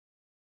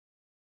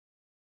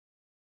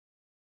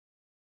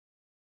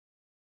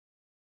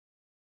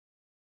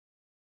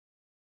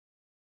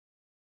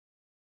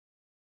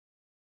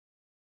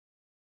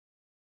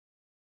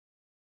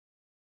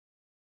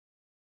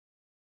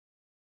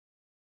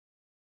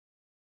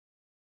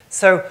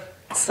So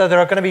there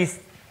are going to be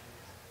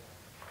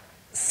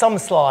some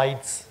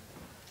slides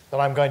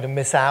that I'm going to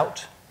miss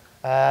out.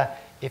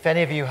 If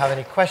any of you have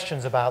any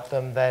questions about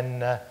them,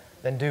 then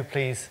do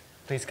please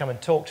come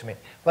and talk to me.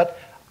 But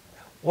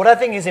what I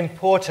think is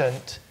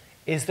important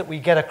is that we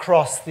get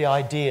across the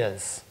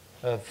ideas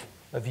of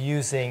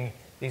using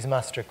these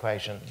master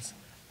equations.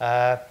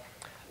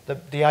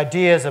 The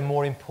ideas are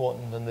more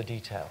important than the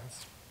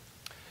details.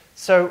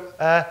 So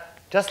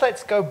just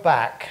let's go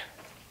back.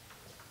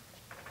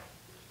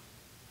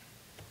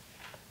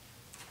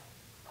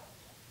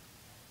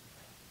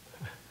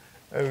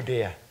 Oh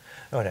dear.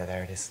 Oh no,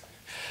 there it is.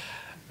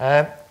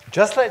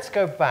 Just let's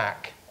go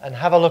back and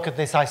have a look at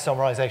this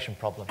isomerization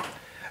problem.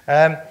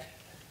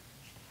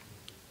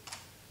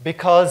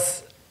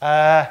 Because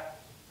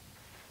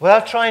what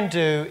I'll try and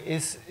do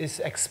is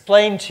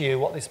explain to you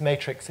what this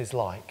matrix is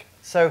like.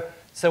 So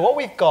what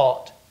we've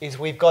got is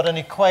we've got an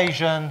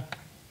equation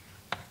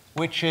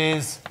which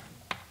is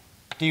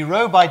d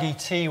rho by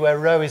dt, where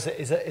rho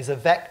is a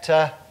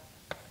vector,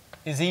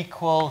 is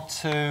equal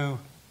to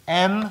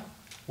m,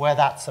 where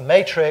that's a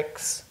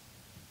matrix,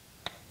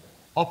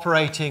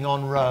 operating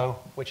on rho,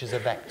 which is a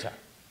vector.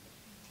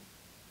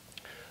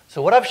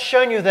 So what I've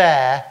shown you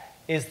there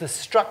is the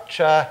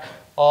structure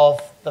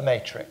of the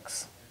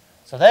matrix.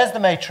 So there's the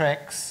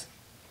matrix,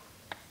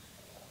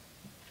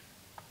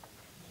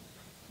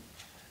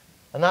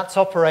 and that's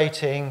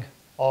operating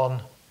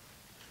on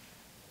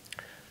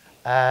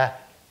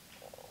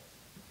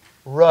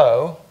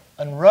rho,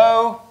 and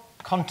rho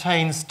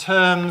contains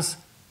terms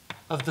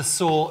of the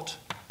sort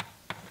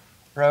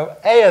rho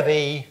A of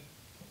E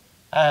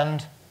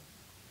and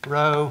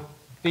rho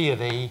B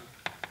of E,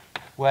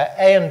 where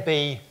A and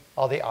B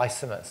are the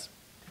isomers.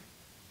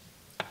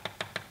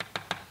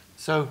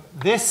 So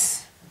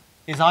this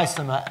is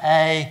isomer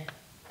A,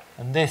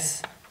 and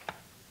this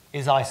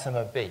is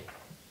isomer B.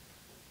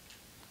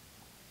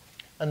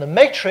 And the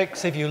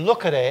matrix, if you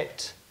look at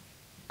it,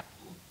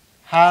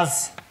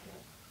 has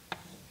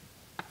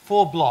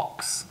 4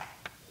 blocks.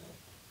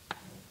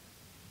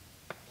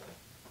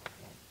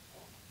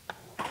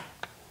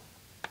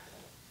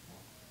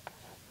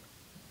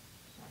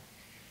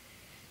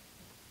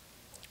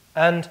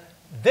 And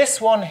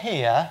this one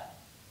here,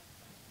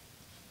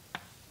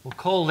 we'll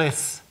call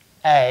this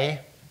A,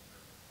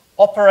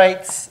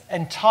 operates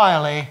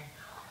entirely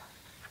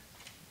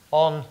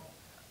on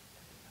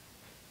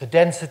the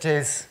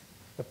densities,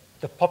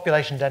 the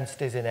population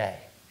densities in A.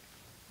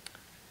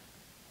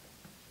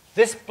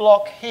 This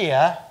block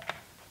here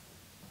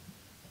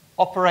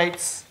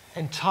operates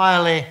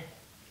entirely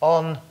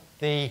on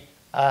the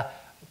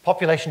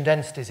population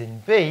densities in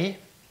B.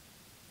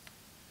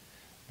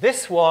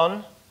 This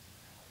one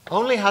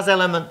only has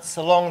elements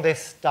along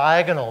this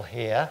diagonal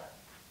here,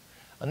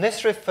 and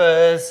this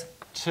refers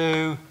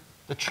to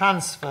the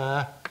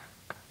transfer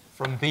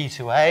from B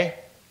to A.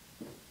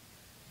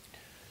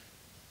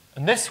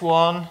 And this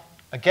one,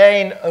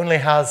 again, only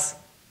has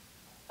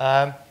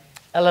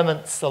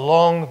elements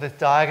along the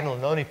diagonal,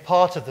 and only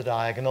part of the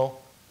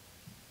diagonal.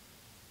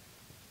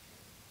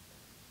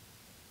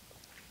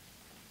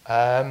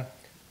 And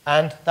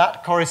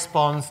that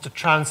corresponds to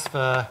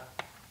transfer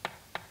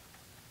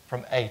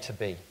from A to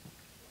B.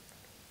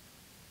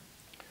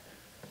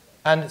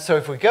 And so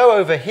if we go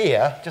over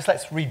here, just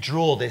let's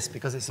redraw this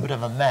because it's a bit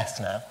of a mess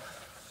now.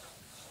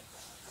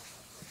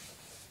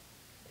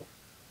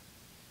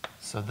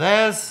 So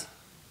there's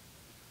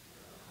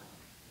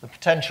the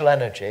potential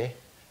energy.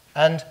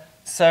 And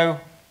so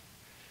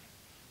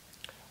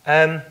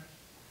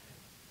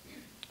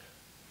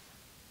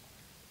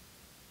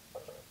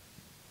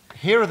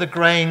here are the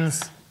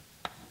grains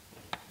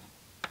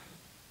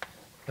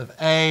of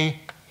A.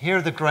 Here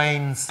are the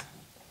grains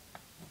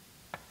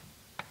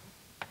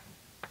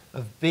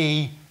of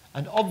B,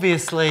 and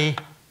obviously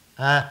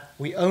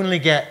we only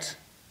get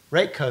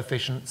rate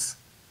coefficients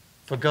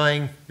for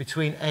going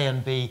between A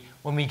and B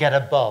when we get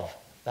above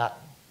that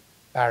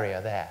barrier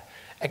there,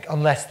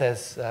 unless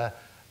there's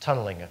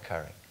tunneling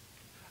occurring.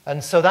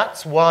 And so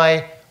that's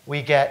why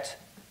we get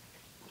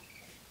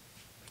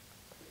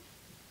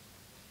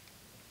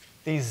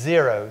these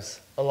zeros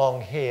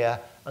along here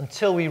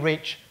until we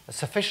reach a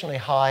sufficiently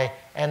high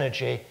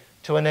energy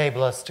to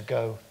enable us to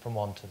go from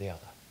one to the other.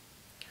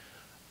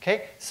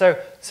 Okay, so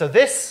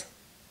this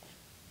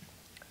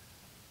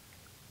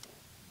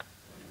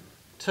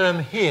term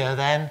here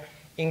then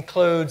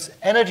includes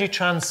energy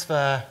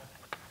transfer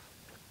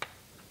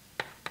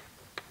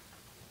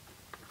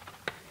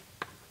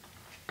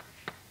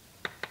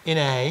in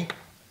A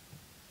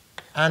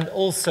and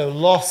also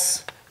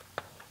loss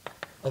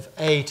of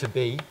A to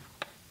B.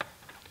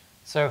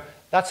 So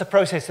that's a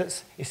process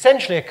that's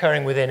essentially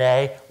occurring within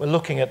A. We're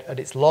looking at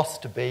its loss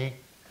to B.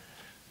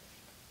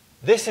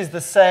 This is the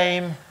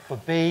same for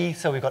B,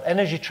 so we've got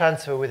energy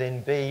transfer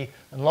within B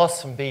and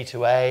loss from B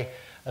to A.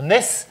 And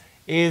this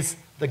is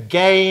the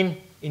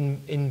gain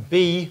in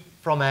B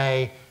from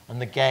A and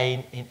the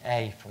gain in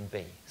A from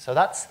B. So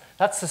that's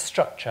the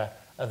structure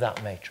of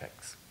that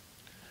matrix.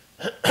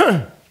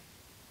 Now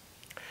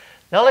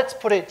let's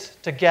put it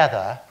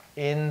together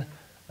in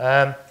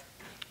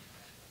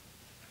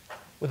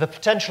with a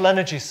potential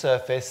energy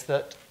surface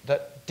that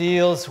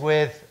deals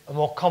with a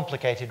more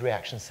complicated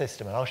reaction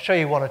system. And I'll show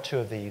you one or two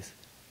of these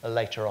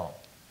later on.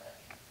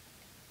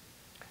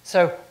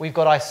 So we've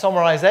got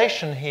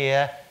isomerization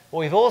here, but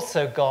we've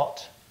also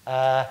got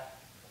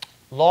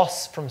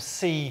loss from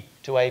C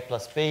to A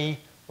plus B,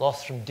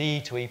 loss from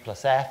D to E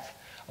plus F.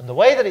 And the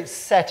way that it's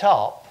set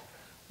up,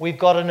 we've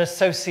got an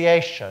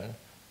association.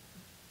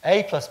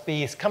 A plus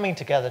B is coming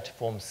together to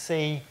form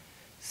C.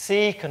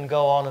 C can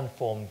go on and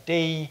form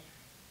D.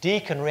 D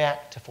can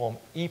react to form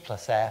E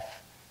plus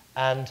F.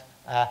 And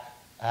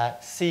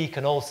C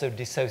can also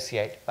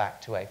dissociate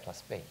back to A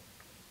plus B.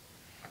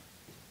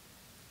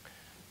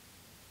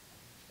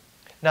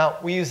 Now,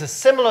 we use a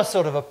similar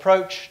sort of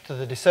approach to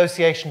the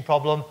dissociation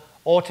problem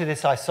or to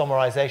this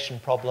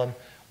isomerization problem.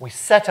 We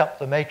set up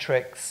the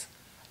matrix,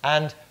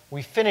 and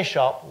we finish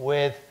up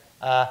with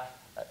a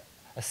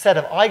set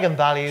of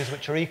eigenvalues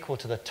which are equal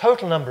to the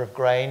total number of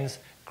grains,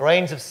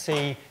 grains of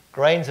C,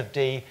 grains of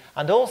D,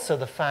 and also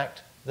the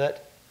fact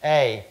that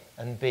A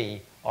and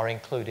B are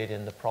included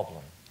in the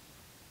problem.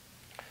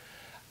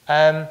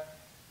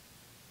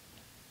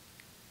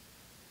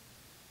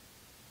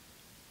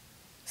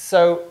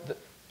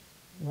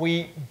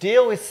 We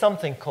deal with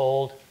something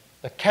called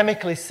the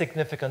chemically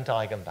significant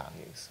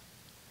eigenvalues.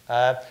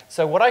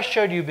 So what I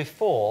showed you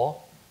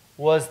before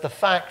was the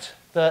fact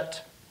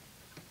that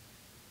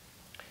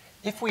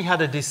if we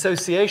had a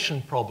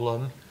dissociation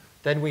problem,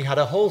 then we had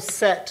a whole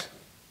set,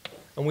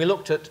 and we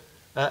looked at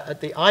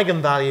the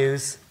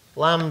eigenvalues,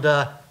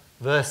 lambda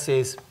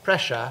versus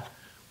pressure.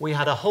 We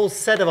had a whole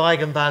set of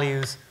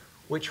eigenvalues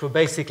which were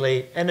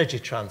basically energy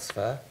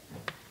transfer.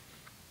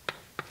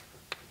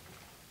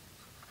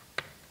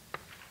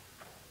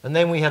 And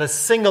then we had a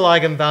single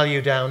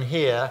eigenvalue down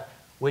here,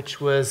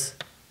 which was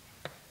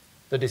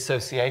the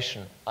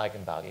dissociation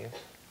eigenvalue.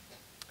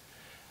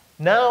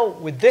 Now,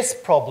 with this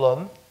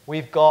problem,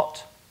 we've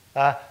got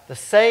the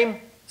same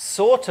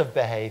sort of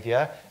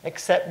behavior,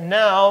 except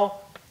now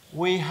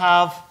we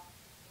have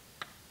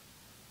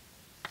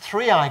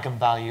three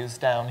eigenvalues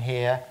down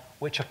here,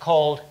 which are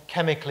called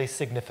chemically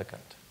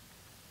significant.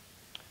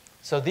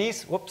 So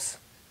these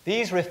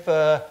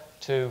refer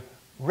to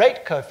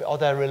rate coefficients, or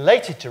they're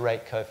related to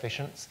rate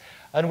coefficients,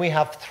 and we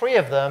have three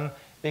of them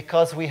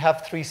because we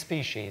have three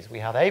species. We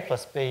have A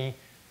plus B,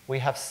 we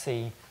have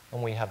C,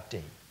 and we have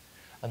D.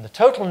 And the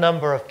total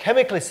number of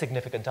chemically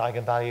significant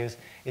eigenvalues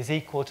is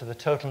equal to the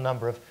total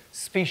number of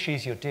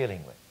species you're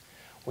dealing with.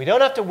 We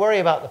don't have to worry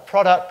about the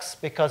products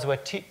because we're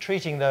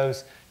treating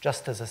those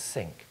just as a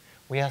sink.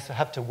 We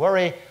have to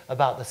worry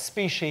about the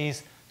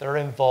species that are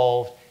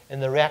involved in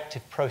the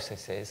reactive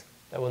processes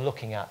that we're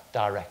looking at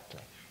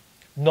directly,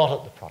 not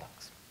at the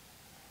products.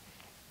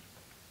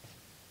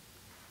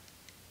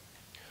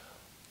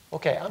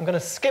 Okay, I'm going to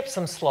skip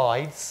some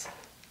slides.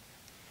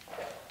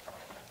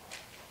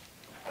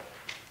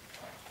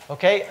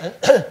 Okay,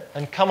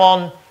 and come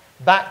on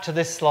back to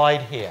this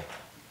slide here.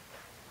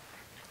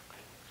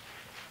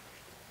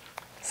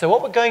 So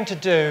what we're going to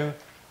do,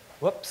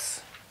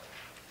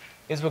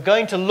 is we're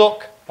going to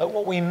look at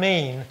what we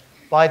mean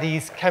by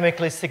these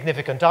chemically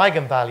significant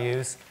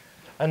eigenvalues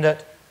and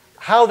at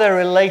how they're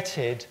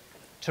related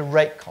to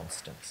rate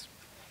constants.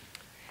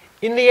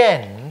 In the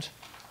end,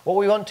 what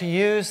we want to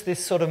use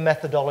this sort of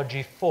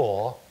methodology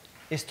for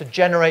is to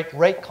generate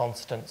rate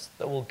constants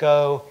that will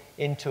go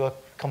into a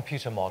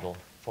computer model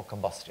for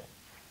combustion.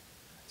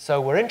 So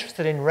we're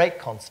interested in rate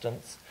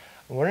constants,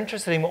 and we're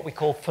interested in what we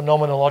call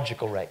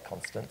phenomenological rate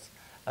constants,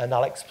 and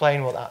I'll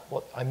explain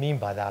what I mean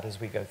by that as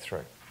we go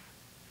through.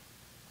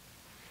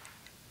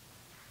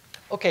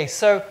 Okay,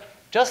 so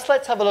just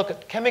let's have a look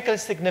at chemically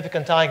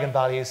significant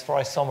eigenvalues for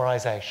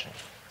isomerization.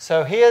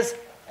 So here's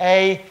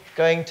A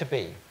going to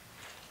B,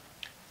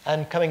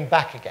 and coming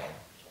back again.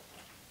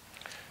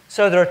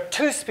 So there are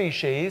two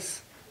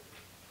species,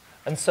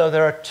 and so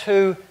there are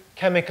two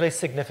chemically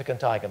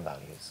significant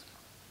eigenvalues.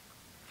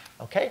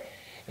 Okay?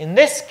 In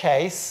this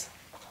case,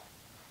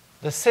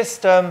 the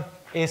system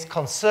is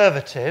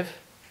conservative.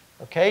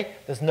 Okay?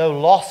 There's no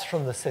loss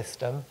from the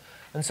system,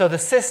 and so the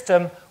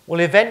system will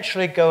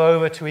eventually go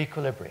over to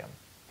equilibrium,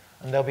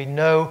 and there'll be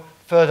no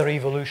further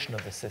evolution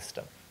of the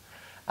system.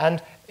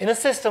 And in a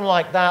system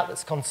like that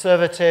that's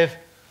conservative,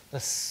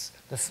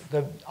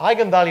 the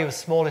eigenvalue of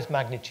smallest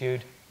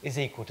magnitude is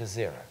equal to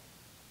 0.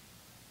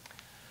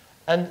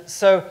 And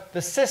so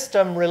the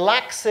system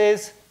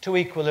relaxes to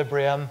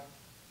equilibrium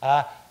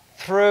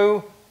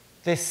through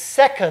this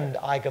second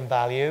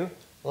eigenvalue,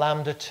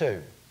 lambda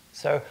 2.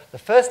 So the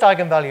first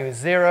eigenvalue is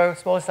 0,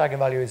 smallest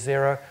eigenvalue is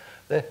 0.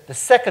 The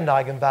second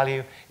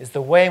eigenvalue is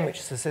the way in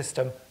which the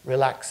system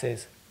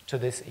relaxes to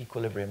this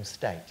equilibrium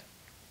state.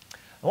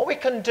 And what we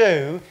can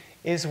do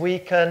is we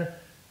can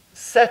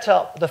set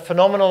up the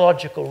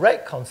phenomenological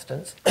rate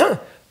constants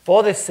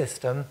for this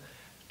system,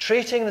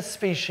 treating the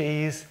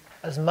species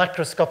as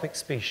macroscopic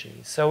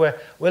species. So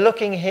we're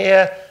looking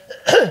here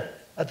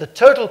at the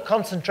total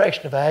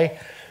concentration of A,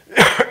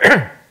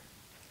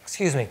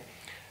 excuse me,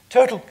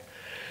 total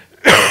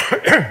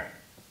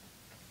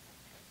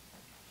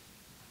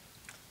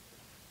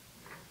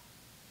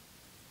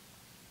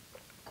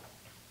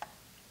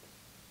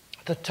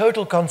the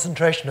total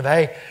concentration of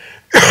A,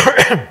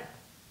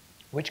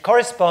 which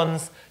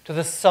corresponds to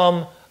the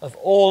sum of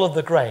all of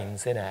the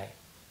grains in A.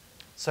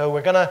 So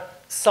we're going to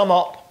sum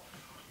up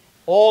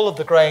all of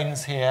the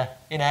grains here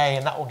in A,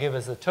 and that will give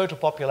us the total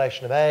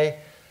population of A.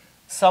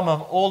 Sum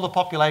of all the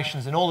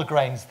populations in all the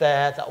grains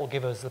there, that will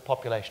give us the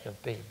population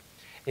of B.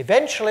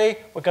 Eventually,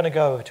 we're going to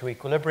go over to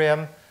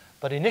equilibrium,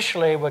 but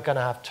initially we're going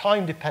to have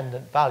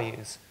time-dependent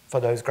values for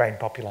those grain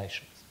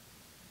populations.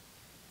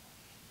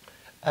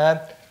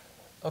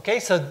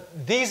 Okay, so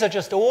these are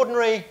just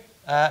ordinary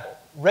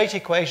rate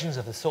equations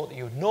of the sort that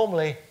you would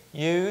normally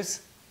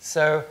use.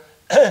 So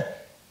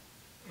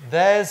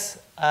there's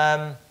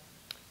A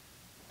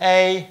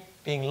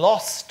being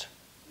lost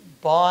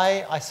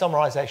by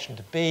isomerization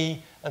to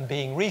B and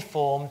being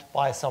reformed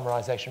by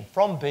isomerization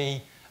from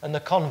B, and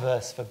the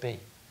converse for B.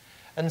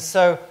 And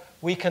so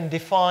we can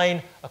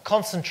define a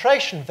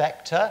concentration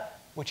vector,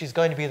 which is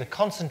going to be the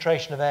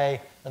concentration of A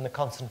and the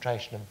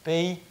concentration of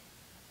B.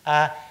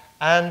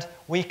 And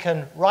we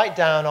can write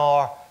down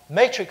our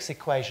matrix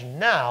equation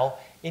now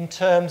in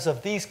terms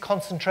of these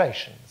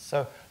concentrations.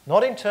 So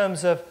not in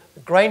terms of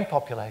grain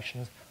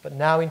populations, but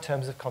now in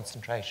terms of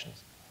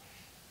concentrations.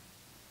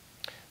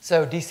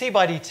 So dC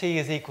by dt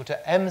is equal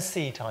to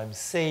mc times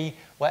c,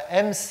 where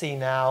mc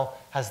now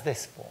has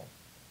this form.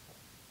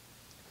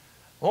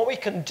 What we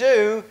can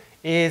do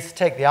is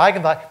take the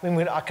eigenvalue. I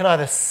mean, I can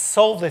either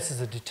solve this as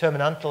a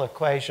determinantal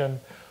equation,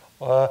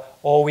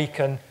 or we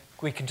can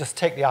just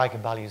take the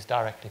eigenvalues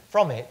directly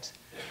from it.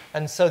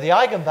 And so the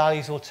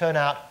eigenvalues will turn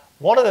out,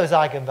 one of those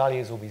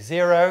eigenvalues will be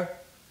 0,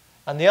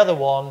 and the other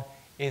one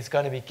is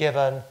going to be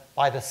given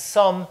by the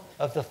sum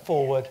of the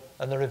forward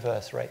and the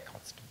reverse rate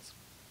constants.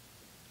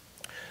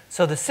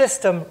 So the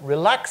system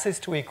relaxes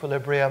to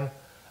equilibrium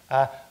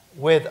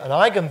with an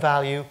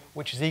eigenvalue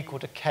which is equal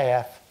to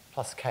kf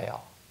plus kr.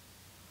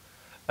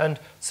 And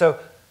so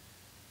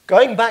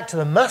going back to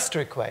the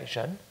master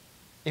equation,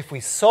 if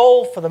we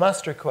solve for the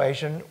master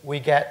equation, we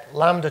get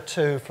lambda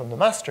 2 from the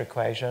master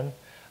equation,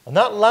 and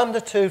that lambda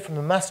 2 from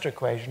the master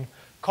equation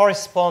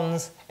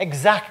corresponds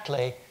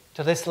exactly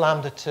to this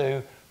lambda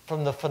 2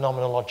 from the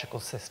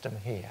phenomenological system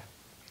here.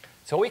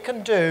 So what we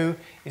can do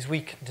is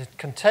we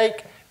can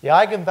take the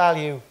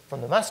eigenvalue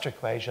from the master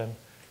equation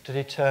to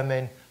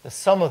determine the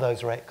sum of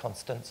those rate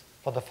constants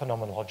for the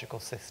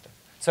phenomenological system.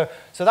 So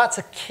that's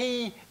a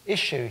key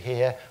issue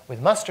here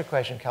with master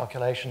equation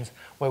calculations.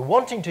 We're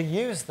wanting to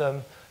use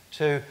them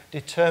to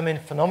determine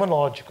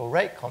phenomenological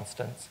rate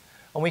constants,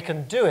 and we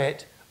can do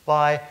it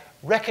by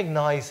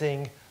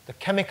recognizing the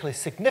chemically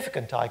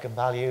significant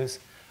eigenvalues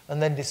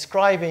and then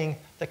describing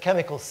the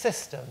chemical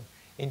system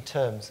in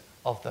terms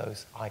of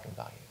those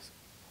eigenvalues.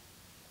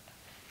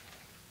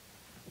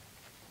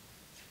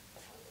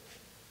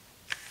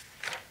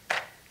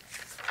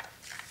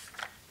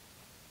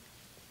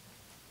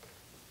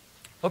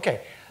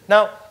 Okay,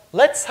 now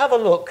let's have a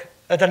look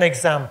at an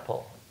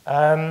example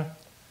of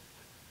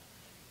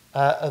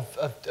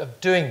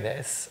doing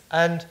this.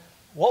 And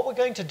what we're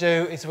going to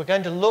do is we're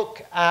going to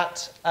look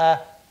at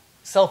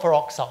sulfur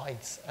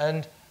oxides.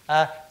 And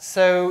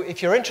so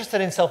if you're interested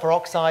in sulfur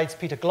oxides,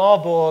 Peter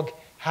Glaborg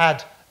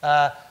had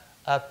a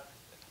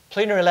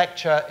plenary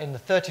lecture in the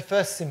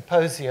 31st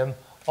symposium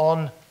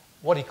on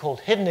what he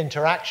called hidden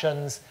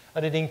interactions,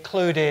 and it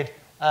included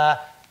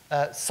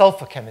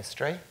sulfur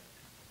chemistry.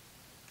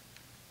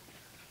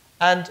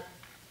 And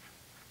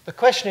the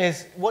question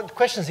is, what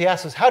questions he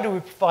asked was, how do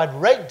we provide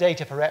rate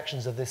data for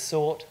reactions of this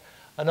sort?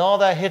 And are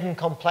there hidden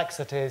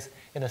complexities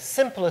in a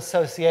simple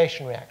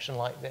association reaction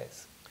like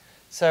this?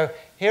 So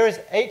here is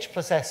H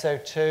plus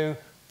SO2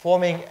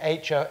 forming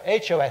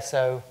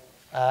HOSO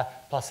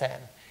plus N.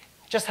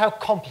 Just how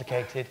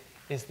complicated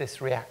is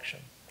this reaction?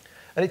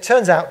 And it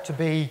turns out to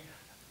be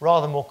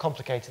rather more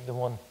complicated than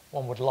one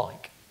would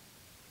like.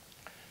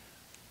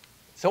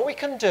 So what we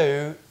can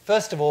do,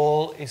 first of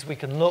all, is we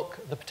can look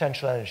at the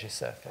potential energy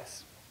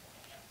surface.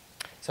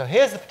 So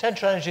here's the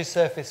potential energy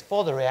surface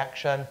for the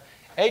reaction.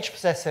 H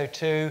plus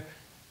SO2,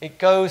 it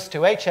goes to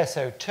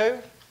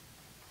HSO2,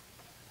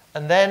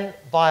 and then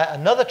via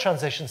another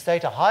transition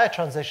state, a higher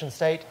transition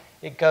state,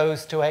 it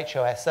goes to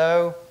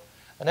HOSO,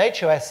 and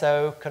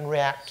HOSO can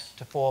react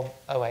to form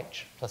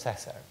OH plus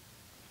SO.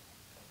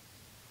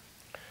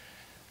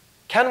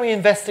 Can we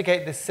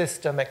investigate this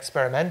system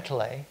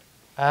experimentally?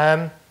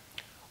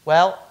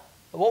 Well,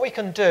 what we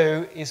can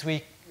do is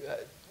we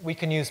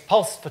can use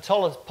pulsed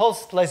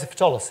laser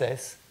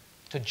photolysis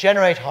to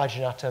generate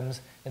hydrogen atoms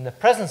in the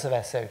presence of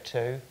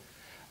SO2,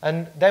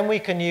 and then we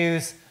can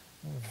use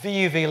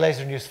VUV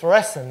laser-induced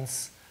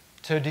fluorescence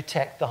to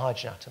detect the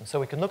hydrogen atom. So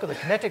we can look at the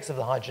kinetics of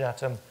the hydrogen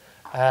atom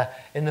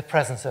in the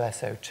presence of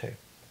SO2.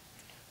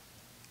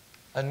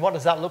 And what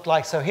does that look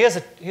like? So here's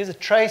a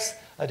trace,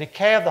 a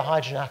decay of the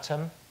hydrogen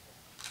atom,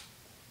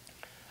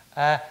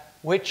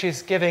 which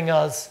is giving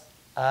us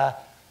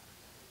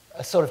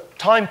a sort of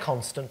time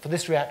constant for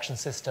this reaction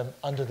system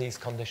under these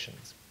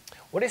conditions.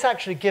 What it's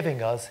actually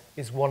giving us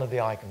is one of the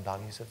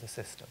eigenvalues of the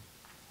system.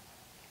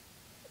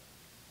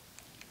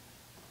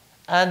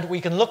 And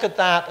we can look at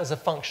that as a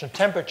function of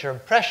temperature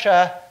and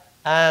pressure,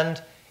 and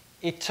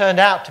it turned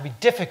out to be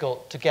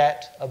difficult to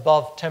get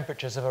above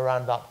temperatures of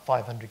around about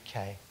 500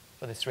 K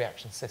for this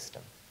reaction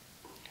system,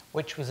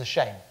 which was a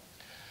shame.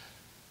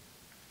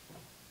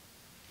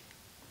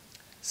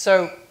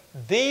 So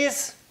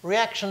these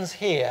reactions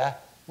here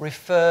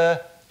refer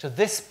to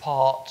this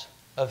part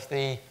of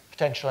the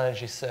potential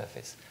energy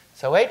surface.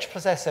 So H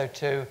plus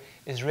SO2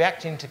 is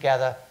reacting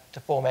together to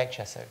form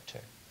HSO2.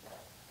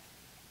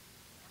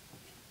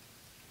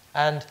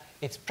 And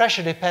it's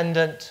pressure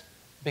dependent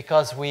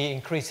because we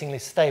increasingly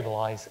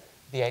stabilize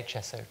the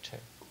HSO2.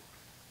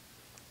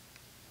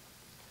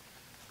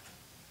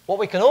 What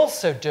we can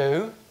also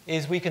do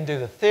is we can do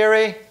the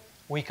theory,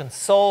 we can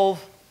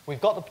solve,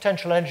 we've got the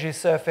potential energy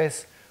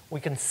surface, we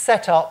can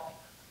set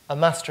up a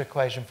master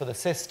equation for the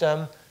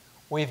system.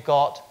 We've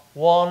got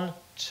 1,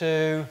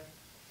 2,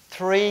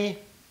 3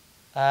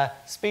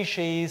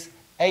 species,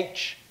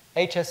 H,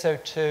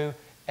 HSO2,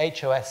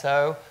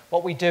 HOSO.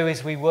 What we do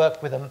is we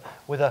work with an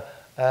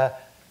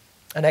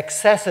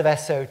excess of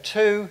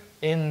SO2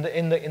 in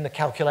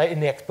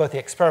both the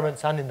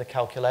experiments and in the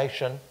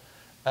calculation.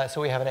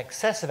 So we have an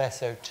excess of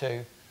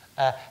SO2.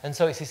 And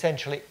so it's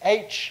essentially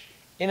H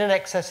in an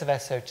excess of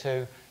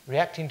SO2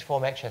 reacting to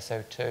form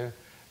HSO2,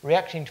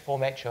 reacting to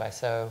form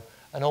HOSO,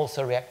 and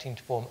also reacting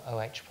to form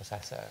OH plus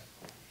SO.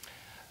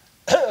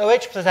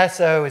 OH plus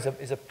SO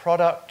is a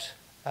product.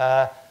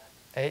 We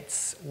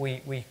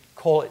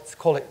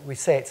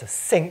say it's a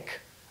sink.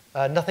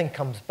 Nothing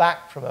comes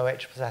back from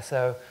OH plus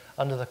SO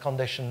under the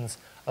conditions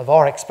of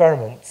our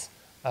experiments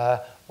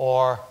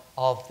or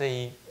of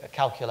the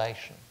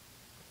calculation.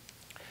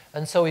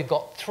 And so we've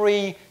got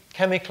 3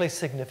 chemically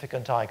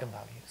significant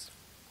eigenvalues.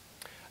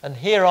 And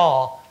here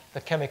are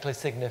the chemically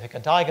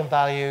significant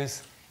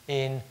eigenvalues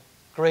in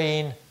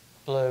green,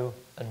 blue,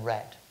 and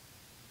red.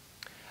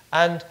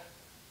 And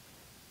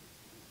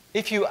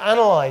if you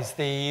analyze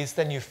these,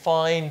 then you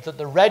find that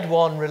the red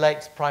one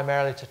relates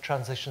primarily to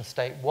transition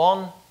state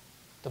 1.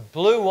 The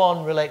blue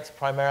one relates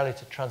primarily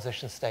to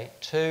transition state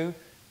 2.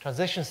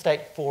 Transition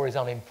state 4 is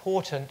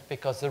unimportant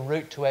because the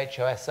route to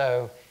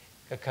HOSO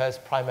occurs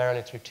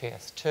primarily through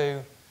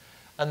TS2.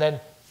 And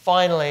then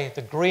finally,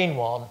 the green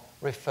one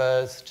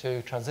refers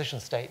to transition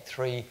state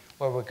 3,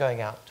 where we're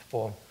going out to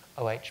form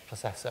OH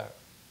plus SO.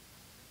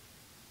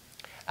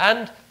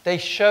 And they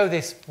show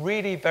this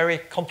really very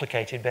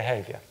complicated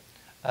behavior.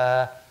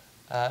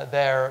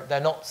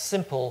 They're not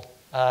simple,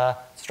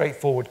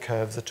 straightforward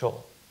curves at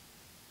all.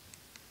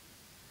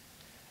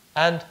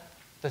 And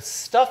the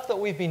stuff that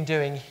we've been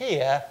doing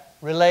here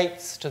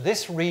relates to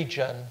this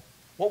region.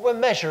 What we're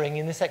measuring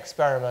in this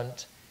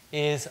experiment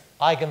is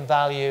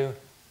eigenvalue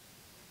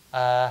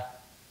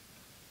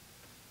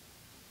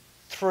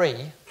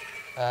 3,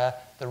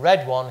 the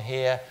red one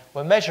here.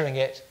 We're measuring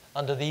it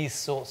under these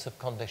sorts of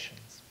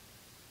conditions.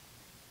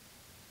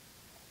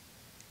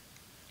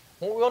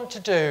 What we want to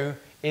do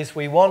is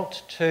we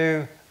want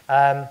to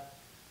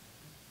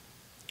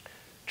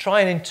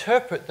try and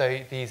interpret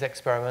these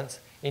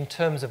experiments in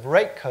terms of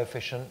rate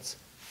coefficients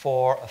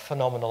for a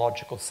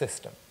phenomenological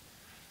system.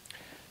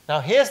 Now,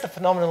 here's the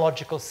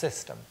phenomenological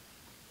system.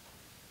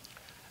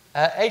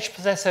 H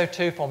plus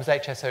SO2 forms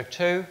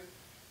HSO2.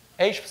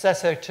 H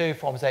plus SO2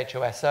 forms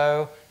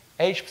HOSO.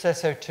 H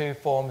plus SO2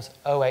 forms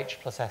OH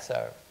plus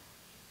SO.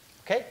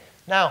 Okay?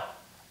 Now,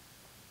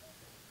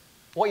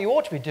 what you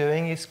ought to be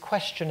doing is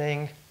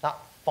questioning that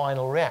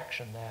final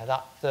reaction there,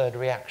 that third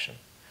reaction.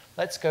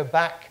 Let's go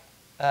back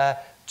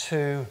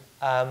to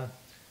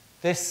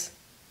this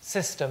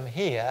system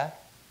here.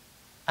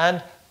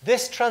 And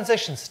this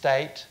transition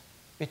state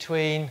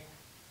between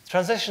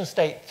transition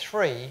state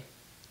 3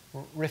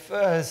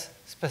 refers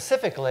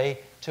specifically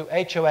to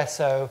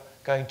HOSO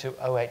going to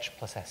OH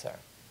plus SO.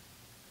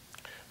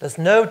 There's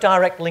no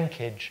direct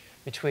linkage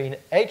between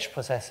H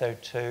plus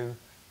SO2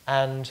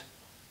 and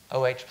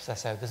OH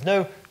plus SO. There's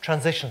no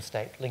transition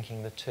state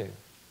linking the two.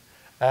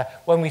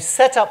 When we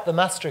set up the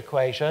master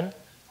equation,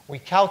 we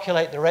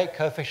calculate the rate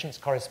coefficients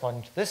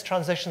corresponding to this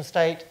transition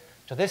state,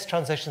 to this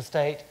transition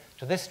state,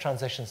 to this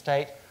transition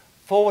state,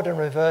 forward and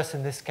reverse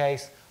in this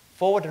case,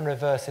 forward and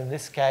reverse in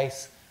this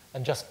case,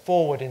 and just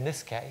forward in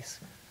this case.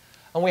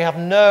 And we have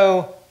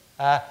no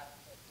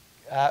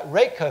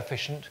rate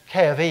coefficient,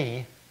 K of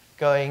E,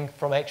 going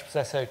from H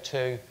plus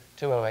SO2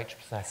 to OH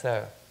plus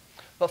SO.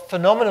 But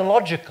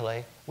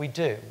phenomenologically, we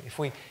do.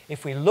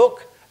 If we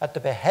look at the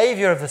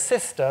behavior of the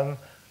system,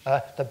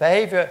 the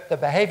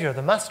behavior of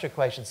the master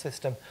equation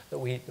system that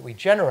we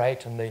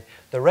generate and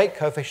the rate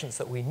coefficients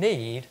that we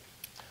need,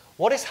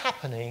 what is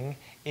happening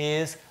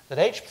is that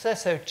H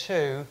plus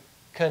SO2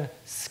 can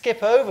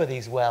skip over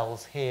these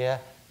wells here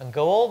and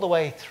go all the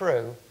way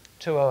through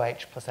to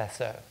OH plus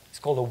SO. It's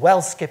called a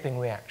well skipping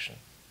reaction.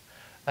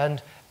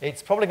 And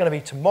it's probably going to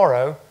be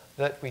tomorrow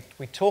that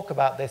we talk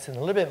about this in a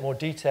little bit more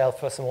detail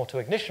for some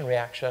autoignition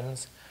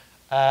reactions.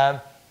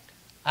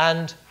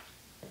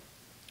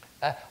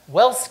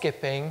 Well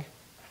skipping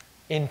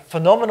in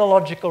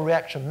phenomenological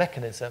reaction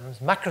mechanisms,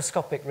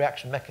 macroscopic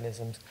reaction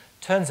mechanisms,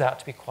 turns out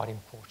to be quite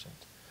important.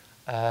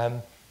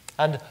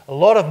 And a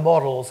lot of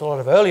models, a lot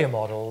of earlier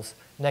models,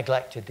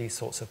 neglected these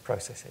sorts of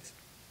processes.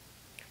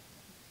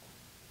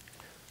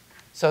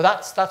 So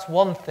that's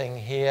one thing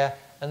here.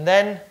 And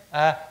then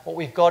what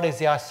we've got is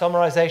the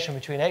isomerization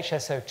between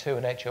HSO2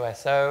 and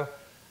HOSO.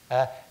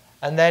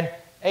 And then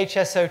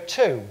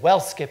HSO2, well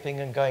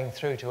skipping and going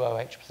through to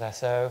OH plus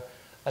SO,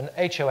 and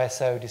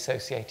HOSO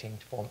dissociating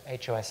to form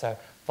HOSO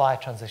via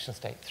transition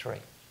state 3.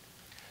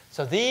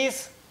 So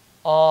these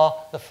are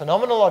the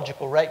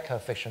phenomenological rate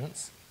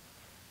coefficients.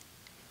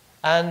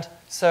 And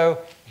so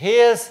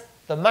here's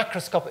the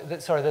macroscopic,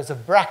 sorry, there's a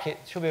bracket,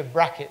 should be a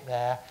bracket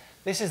there.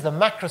 This is the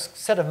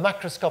set of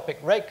macroscopic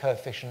rate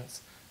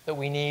coefficients that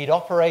we need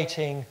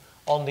operating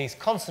on these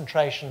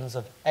concentrations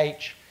of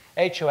H,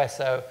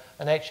 HOSO,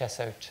 and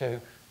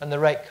HSO2, and the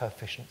rate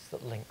coefficients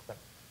that link them.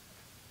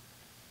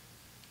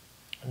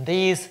 And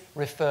these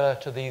refer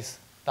to these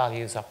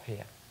values up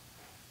here.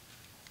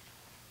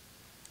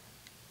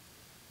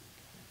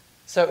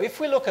 So if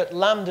we look at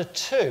lambda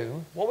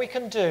 2, what we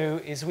can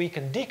do is we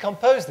can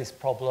decompose this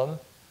problem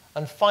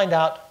and find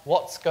out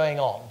what's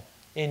going on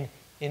in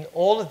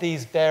all of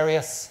these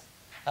various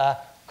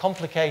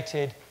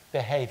complicated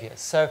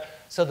behaviors.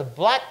 So the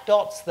black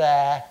dots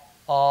there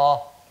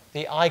are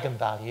the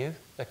eigenvalue,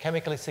 the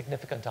chemically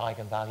significant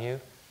eigenvalue,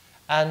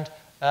 and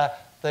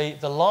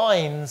the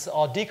lines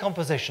are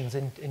decompositions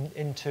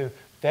into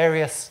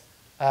various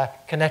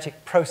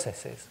kinetic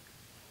processes.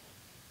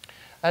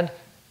 And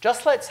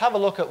just let's have a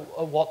look at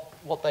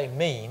what they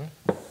mean.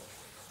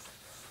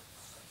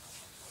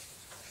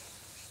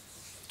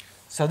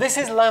 So this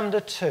is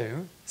lambda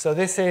 2. So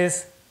this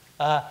is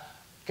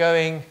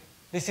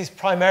this is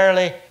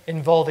primarily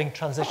involving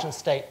transition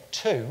state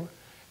 2,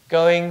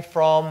 going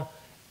from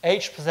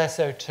H plus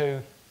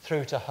SO2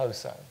 through to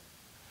HOSO.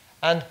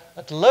 And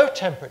at low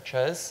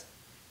temperatures,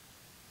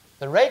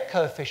 the rate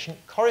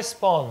coefficient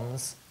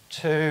corresponds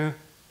to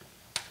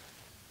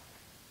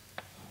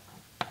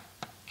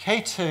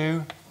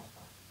K2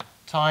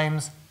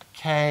 times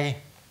K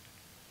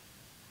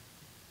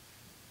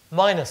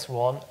minus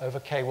 1 over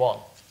K1.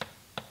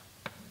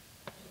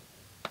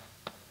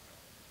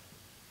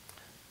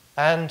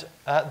 And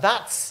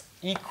that's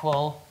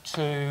equal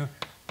to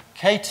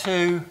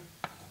K2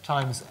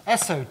 times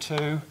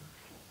SO2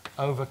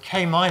 over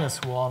K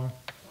minus 1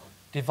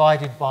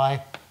 divided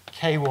by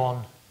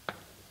K1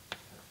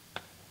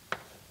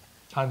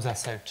 times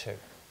SO2.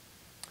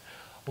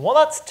 What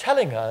that's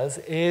telling us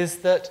is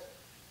that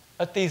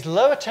at these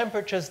lower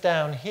temperatures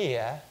down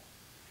here,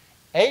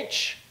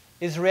 H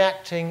is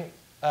reacting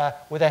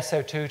with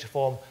SO2 to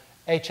form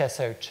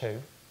HSO2,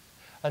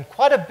 and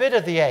quite a bit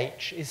of the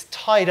H is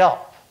tied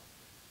up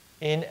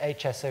in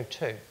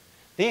HSO2.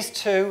 These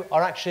two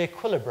are actually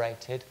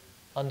equilibrated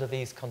under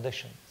these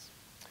conditions.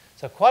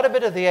 So quite a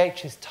bit of the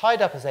H is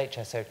tied up as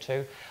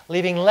HSO2,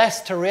 leaving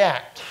less to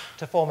react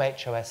to form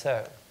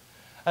HOSO.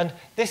 And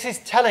this is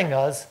telling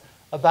us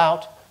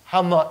about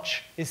how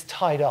much is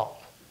tied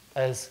up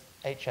as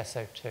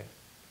HSO2.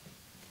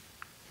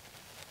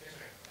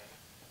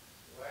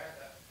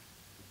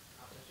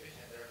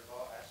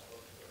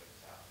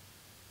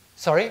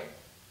 Sorry?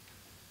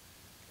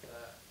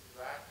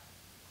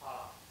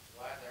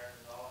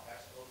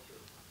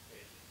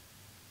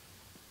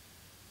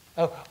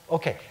 Oh,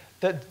 okay.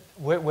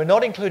 We're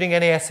not including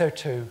any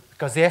SO2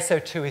 because the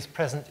SO2 is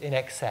present in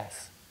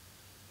excess.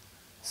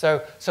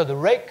 So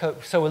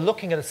we're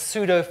looking at a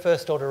pseudo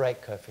first order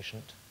rate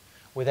coefficient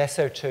with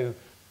SO2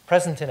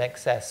 present in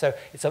excess. So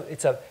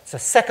it's a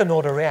second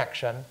order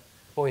reaction,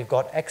 but we've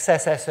got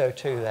excess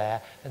SO2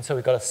 there, and so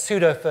we've got a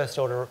pseudo first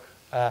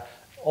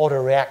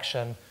order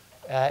reaction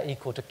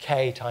equal to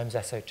K times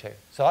SO2.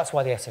 So that's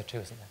why the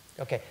SO2 isn't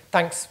there. Okay,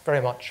 thanks very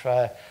much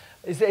for.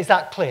 Is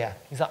that clear?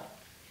 Is that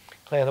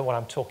clear that what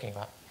I'm talking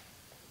about?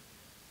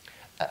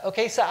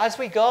 Okay, so as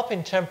we go up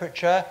in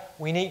temperature,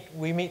 we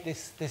meet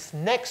this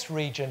next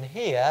region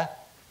here,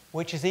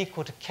 which is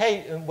equal to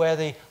K, where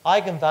the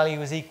eigenvalue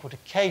is equal to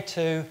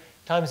K2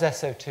 times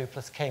SO2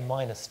 plus K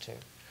minus 2.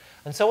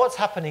 And so what's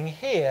happening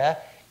here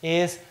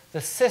is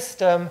the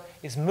system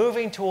is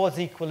moving towards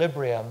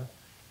equilibrium.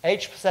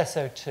 H plus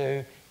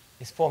SO2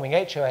 is forming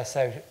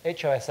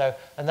HOSO,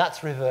 and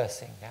that's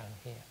reversing down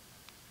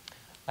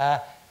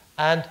here.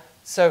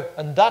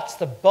 And that's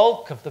the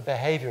bulk of the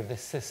behavior of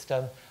this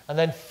system. And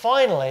then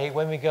finally,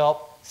 when we go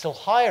up still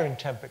higher in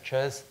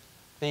temperatures,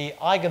 the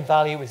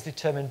eigenvalue is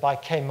determined by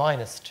K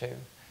minus 2.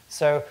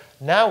 So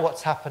now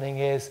what's happening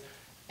is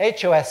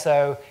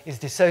HOSO is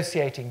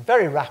dissociating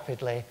very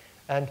rapidly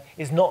and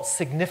is not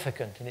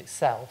significant in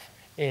itself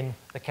in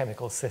the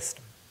chemical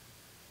system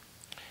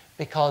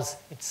because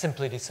it's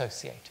simply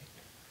dissociating.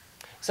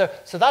 So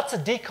that's a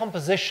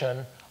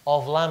decomposition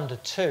of lambda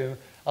 2,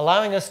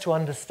 allowing us to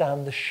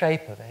understand the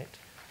shape of it.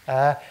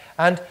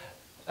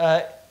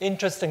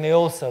 Interestingly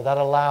also, that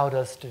allowed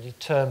us to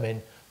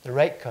determine the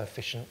rate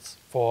coefficients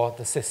for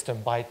the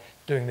system by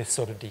doing this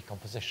sort of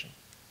decomposition.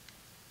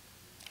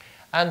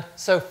 And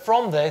so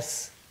from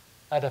this,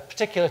 at a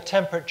particular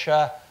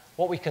temperature,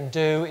 what we can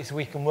do is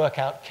we can work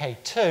out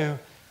K2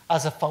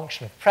 as a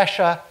function of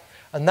pressure,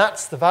 and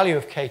that's the value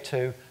of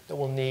K2 that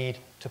we'll need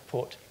to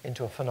put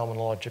into a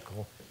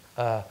phenomenological,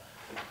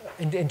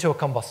 into a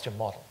combustion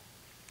model.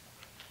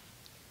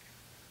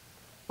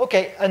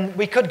 Okay, and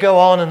we could go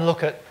on and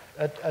look at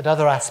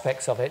other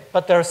aspects of it,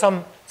 but there are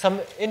some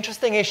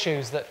interesting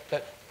issues that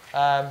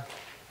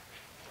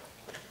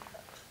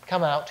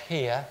come out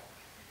here.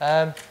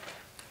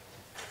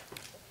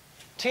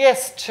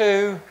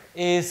 TS2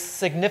 is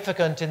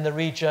significant in the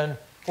region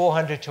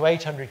 400 to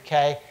 800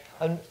 K,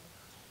 and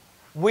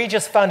we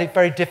just found it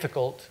very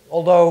difficult.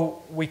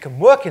 Although we can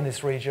work in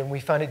this region, we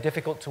found it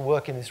difficult to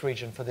work in this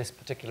region for this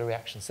particular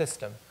reaction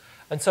system.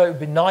 And so it would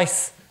be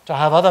nice to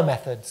have other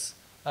methods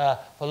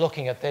for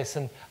looking at this,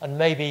 and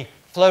maybe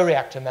flow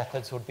reactor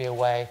methods would be a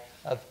way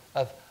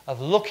of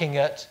looking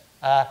at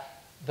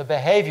the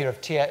behavior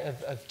of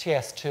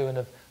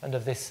TS2 and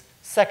of this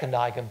second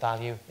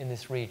eigenvalue in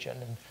this region.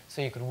 And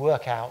so you could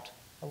work out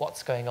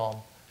what's going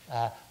on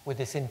with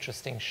this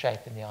interesting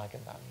shape in the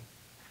eigenvalue.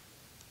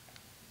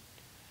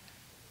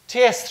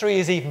 TS3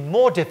 is even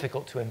more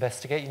difficult to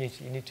investigate.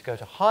 You need to go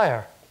to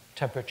higher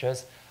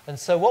temperatures. And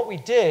so what we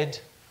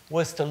did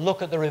was to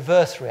look at the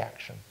reverse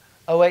reaction,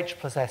 OH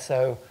plus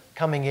SO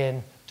coming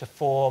in to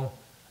form,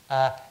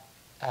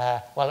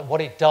 well,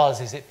 what it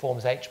does is it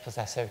forms H plus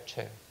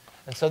SO2.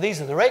 And so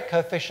these are the rate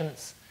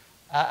coefficients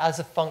as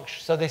a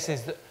function. So this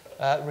is the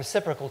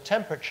reciprocal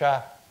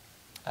temperature,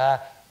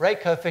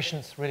 rate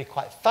coefficients, really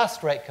quite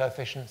fast rate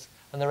coefficients,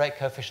 and the rate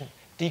coefficient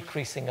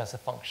decreasing as a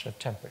function of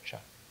temperature.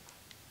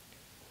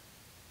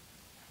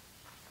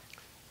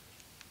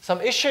 Some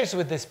issues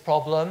with this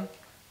problem.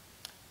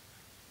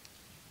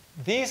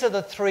 These are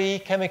the three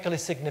chemically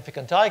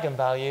significant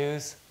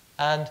eigenvalues,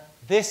 and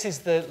this is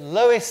the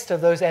lowest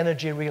of those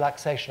energy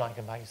relaxation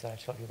eigenvalues that I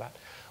told you about.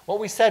 What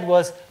we said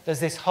was there's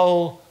this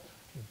whole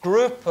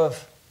group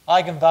of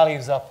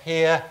eigenvalues up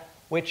here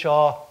which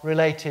are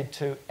related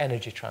to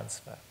energy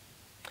transfer.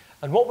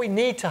 And what we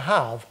need to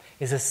have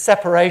is a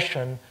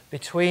separation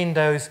between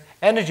those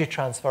energy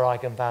transfer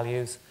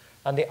eigenvalues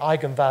and the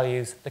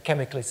eigenvalues, the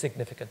chemically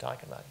significant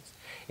eigenvalues.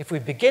 If we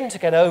begin to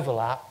get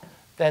overlap,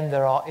 then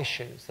there are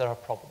issues, there are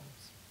problems.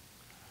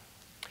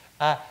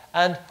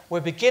 And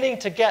we're beginning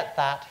to get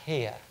that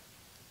here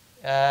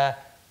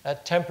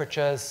at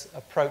temperatures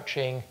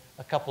approaching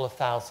a couple of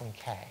thousand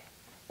K.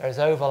 There is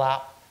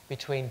overlap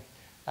between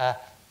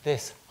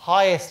this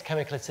highest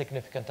chemically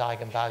significant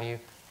eigenvalue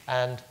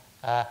and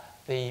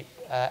the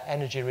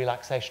energy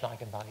relaxation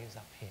eigenvalues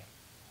up here.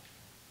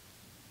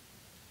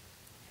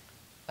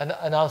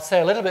 And I'll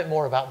say a little bit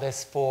more about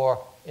this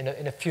in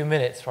a few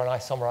minutes for an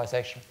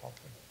isomerization problem.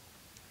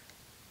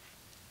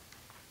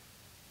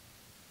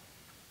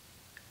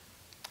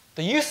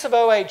 The use of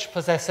OH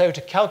plus SO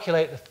to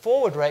calculate the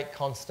forward rate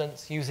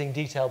constants using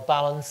detailed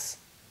balance.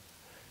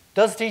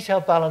 Does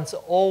detailed balance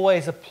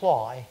always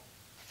apply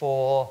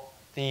for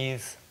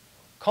these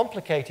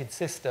complicated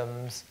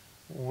systems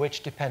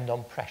which depend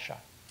on pressure?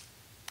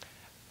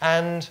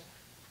 And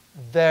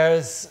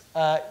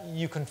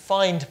you can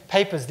find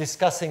papers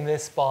discussing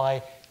this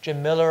by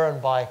Jim Miller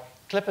and by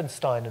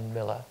Klippenstein and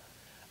Miller.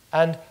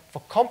 And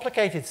for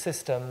complicated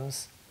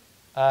systems,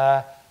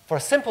 for a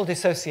simple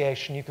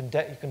dissociation, you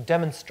can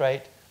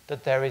demonstrate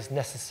that there is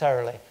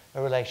necessarily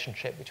a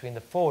relationship between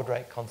the forward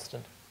rate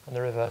constant and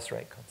the reverse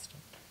rate constant.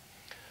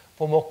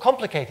 For more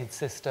complicated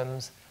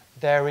systems,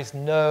 there is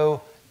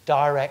no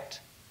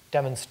direct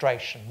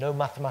demonstration, no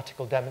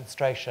mathematical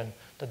demonstration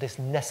that this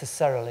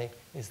necessarily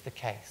is the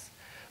case.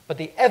 But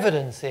the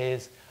evidence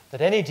is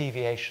that any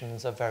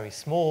deviations are very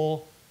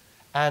small,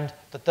 and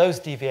that those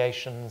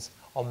deviations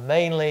are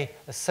mainly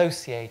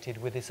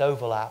associated with this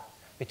overlap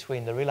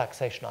between the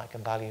relaxation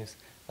eigenvalues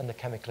and the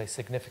chemically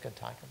significant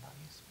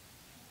eigenvalues.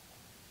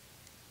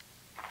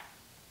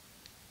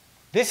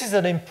 This is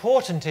an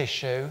important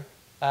issue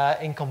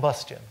in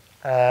combustion.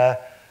 I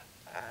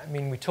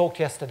mean, we talked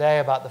yesterday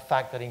about the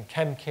fact that in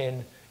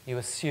ChemKin you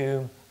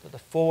assume that the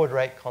forward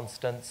rate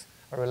constants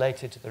are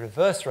related to the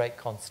reverse rate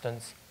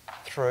constants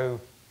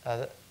through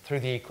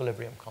the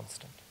equilibrium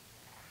constant.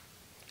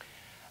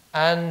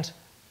 And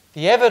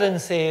the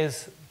evidence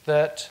is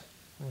that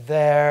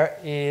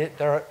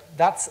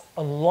that's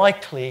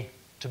unlikely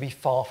to be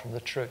far from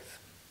the truth,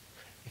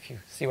 if you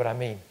see what I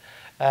mean.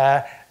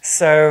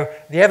 So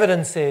the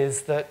evidence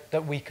is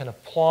that we can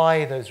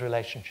apply those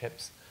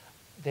relationships.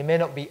 They may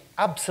not be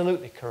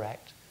absolutely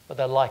correct, but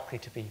they're likely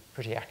to be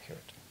pretty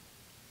accurate.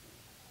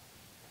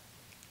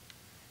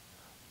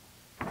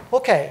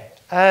 Okay,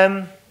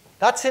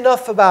 that's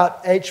enough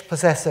about H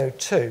plus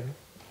SO2.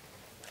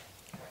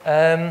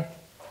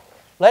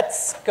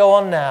 Let's go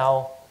on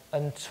now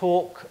and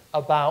talk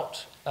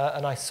about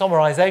an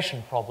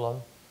isomerization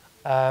problem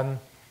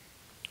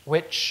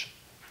which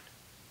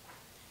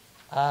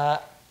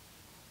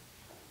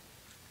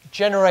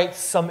generates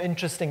some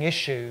interesting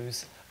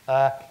issues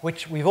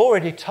which we've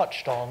already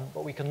touched on,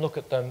 but we can look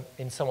at them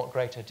in somewhat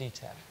greater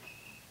detail.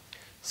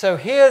 So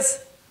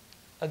here's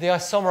the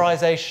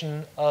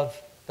isomerization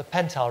of the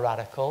pentyl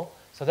radical.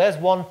 So there's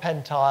one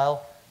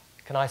pentyl.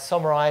 It can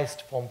isomerize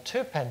to form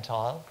two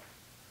pentyl,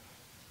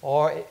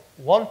 or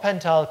one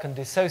pentyl can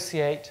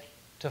dissociate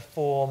to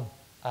form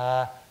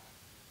the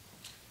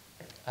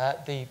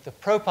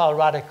propyl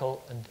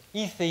radical and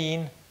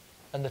ethene,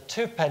 and the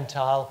two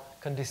pentyl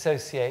can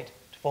dissociate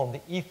to form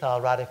the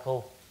ethyl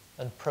radical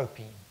and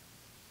propene.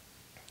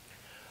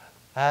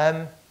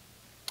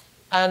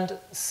 And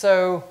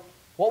so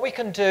what we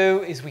can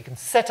do is we can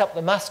set up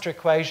the master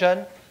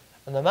equation,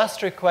 and the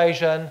master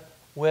equation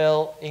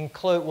will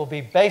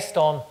be based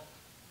on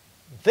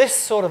this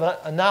sort of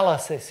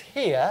analysis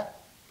here,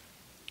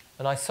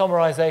 an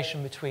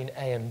isomerization between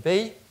A and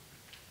B,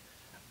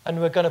 and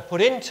we're going to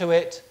put into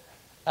it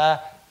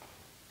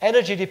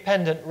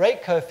energy-dependent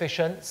rate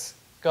coefficients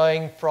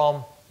going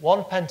from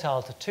 1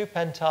 pentyl to 2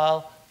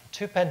 pentyl,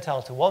 2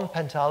 pentyl to 1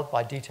 pentyl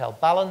by detailed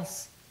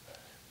balance,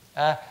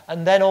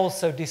 and then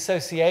also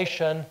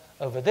dissociation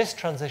over this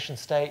transition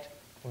state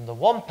from the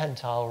 1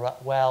 pentyl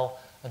well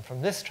and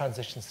from this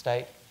transition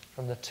state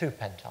from the 2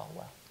 pentyl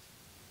well.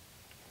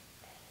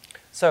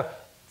 So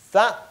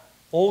that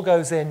all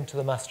goes into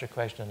the master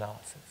equation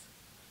analysis.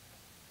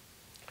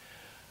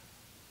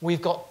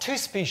 We've got two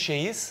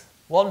species,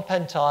 1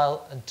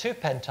 pentyl and 2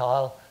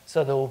 pentyl,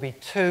 so there will be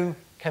two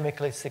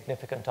chemically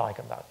significant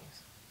eigenvalues.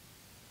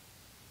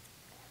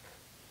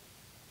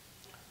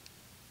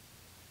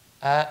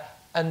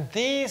 And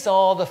these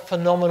are the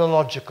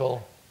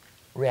phenomenological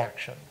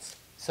reactions.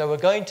 So we're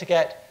going to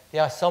get the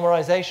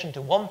isomerization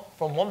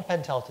from 1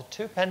 pentyl to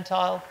 2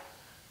 pentyl.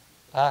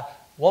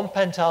 1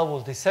 pentyl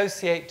will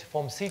dissociate to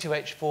form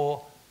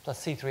C2H4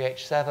 plus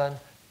C3H7,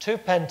 2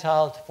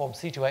 pentyl to form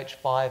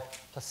C2H5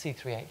 plus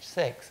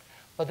C3H6.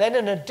 But then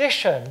in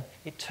addition,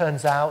 it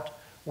turns out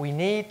we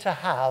need to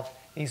have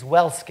these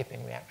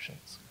well-skipping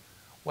reactions,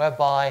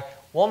 whereby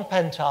 1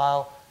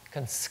 pentyl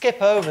can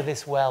skip over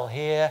this well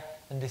here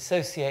and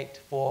dissociate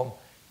to form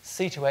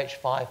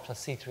C2H5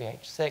 plus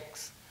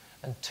C3H6,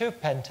 and 2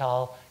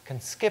 pentyl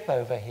can skip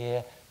over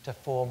here to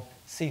form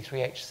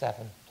C3H7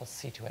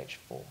 plus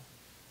C2H4.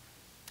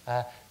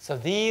 So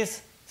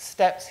these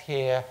steps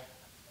here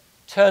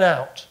turn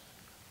out,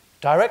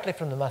 directly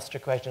from the master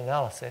equation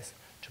analysis,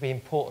 to be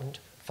important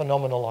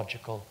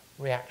phenomenological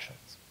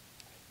reactions.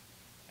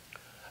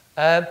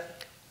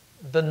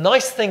 The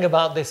nice thing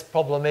about this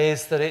problem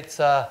is that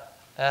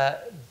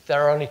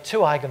there are only two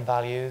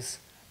eigenvalues.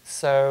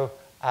 So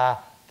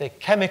the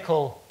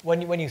chemical,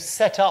 when you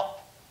set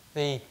up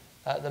the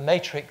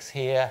matrix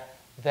here,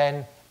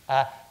 then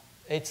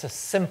it's a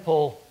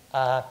simple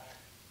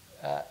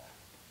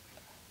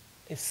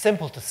it's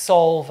simple to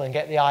solve and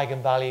get the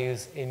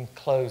eigenvalues in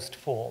closed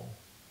form.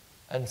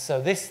 And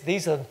so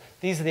these are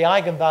the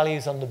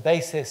eigenvalues on the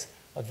basis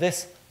of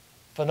this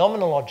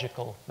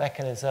phenomenological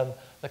mechanism,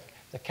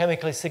 the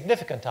chemically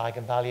significant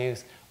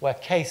eigenvalues, where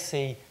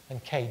Kc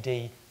and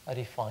Kd are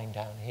defined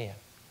down here.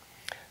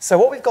 So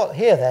what we've got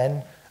here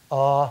then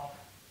are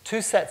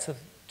two sets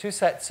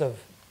of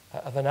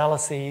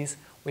analyses.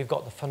 We've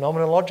got the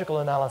phenomenological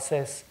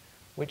analysis,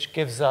 which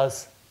gives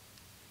us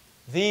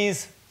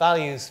these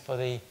values for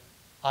the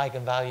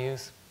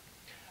eigenvalues.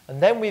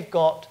 And then we've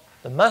got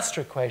the master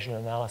equation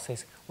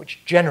analysis,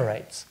 which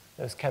generates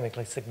those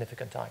chemically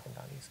significant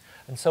eigenvalues.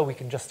 And so we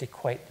can just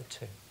equate the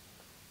two.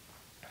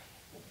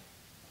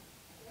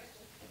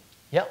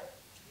 Yeah?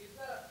 Is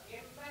the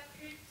M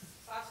matrix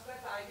such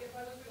that the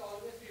eigenvalues will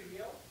always be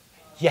real?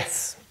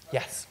 Yes,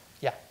 yes,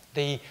 yeah.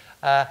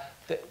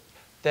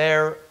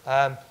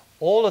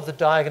 All of the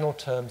diagonal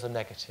terms are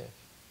negative,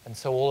 and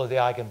so all of the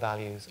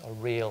eigenvalues are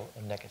real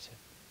and negative.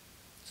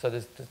 So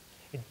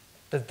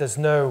there's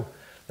no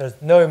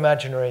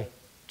imaginary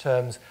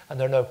terms, and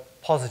there are no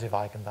positive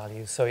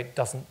eigenvalues, so it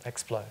doesn't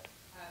explode.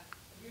 And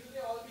will they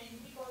all be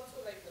unique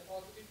also, like the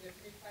positive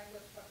definite kind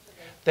of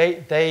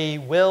structure? They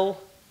will,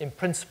 in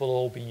principle,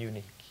 all be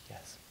unique,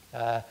 yes.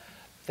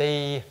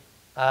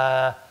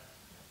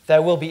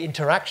 There will be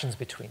interactions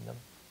between them.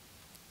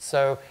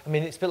 So, I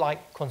mean, it's a bit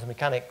like quantum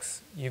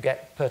mechanics. You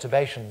get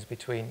perturbations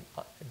between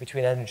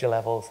energy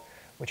levels,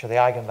 which are the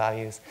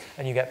eigenvalues,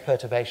 and you get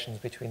perturbations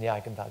between the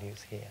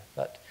eigenvalues here.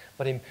 But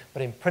in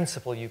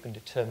principle, you can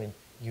determine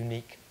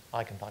unique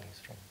eigenvalues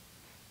from them.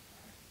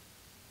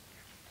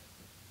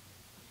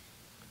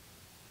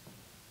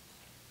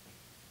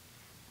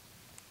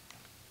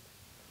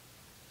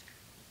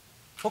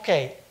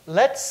 Okay,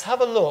 let's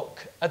have a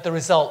look at the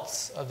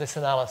results of this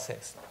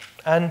analysis.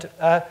 And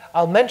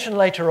I'll mention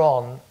later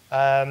on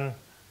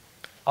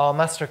our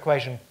master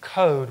equation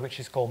code, which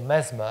is called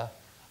MESMER,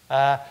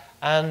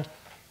 and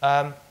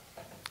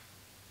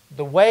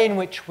the way in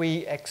which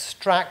we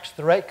extract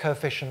the rate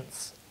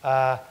coefficients,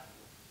 the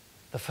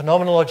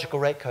phenomenological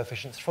rate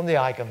coefficients from the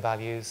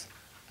eigenvalues,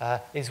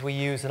 is we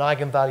use an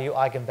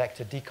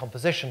eigenvalue-eigenvector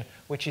decomposition,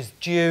 which is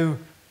due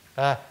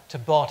to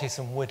Bartis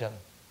and Widom.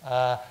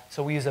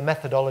 So we use a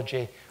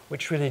methodology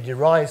which really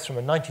derives from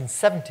a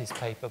 1970s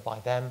paper by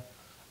them.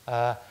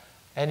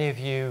 Any of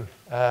you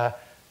have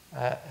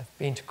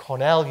been to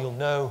Cornell, you'll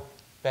know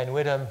Ben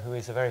Widom, who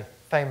is a very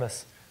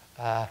famous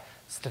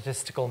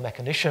statistical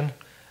mechanician.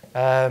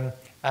 So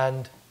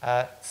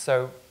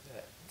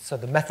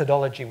the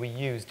methodology we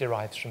use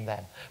derives from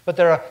them. But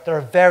there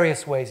are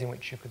various ways in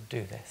which you could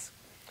do this.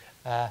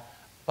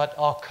 But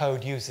our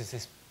code uses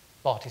this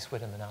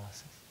Bartis-Widom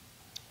analysis.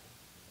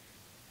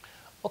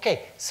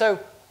 Okay, so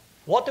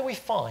what do we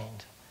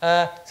find?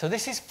 So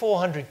this is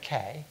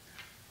 400K.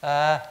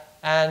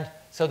 And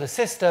so the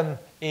system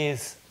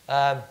is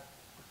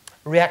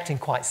reacting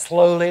quite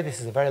slowly. This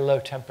is a very low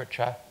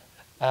temperature.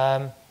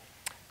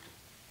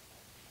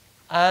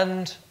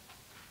 And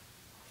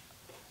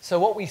so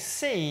what we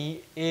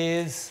see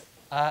is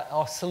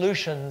our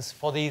solutions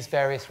for these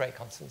various rate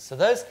constants. So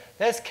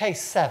there's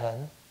case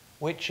 7,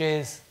 which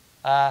is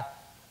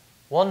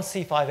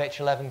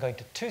 1C5H11 going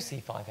to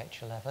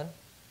 2C5H11.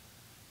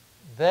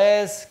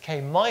 There's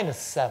K minus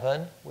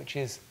 7, which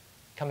is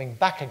coming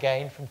back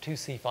again from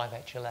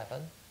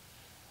 2C5H11.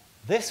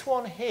 This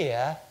one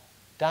here,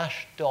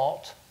 dash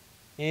dot,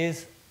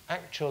 is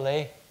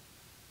actually,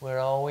 where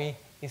are we,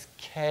 is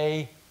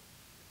K10.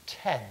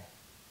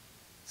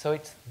 So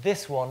it's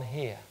this one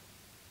here.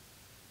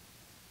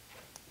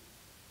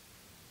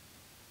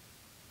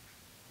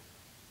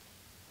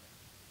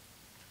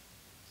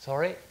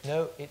 Sorry,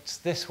 no, it's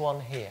this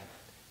one here.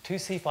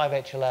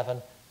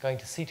 2C5H11 going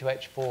to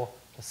C2H4 plus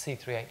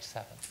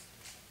C3H7.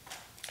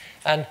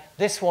 And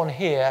this one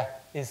here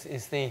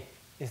is the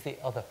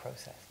other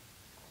process.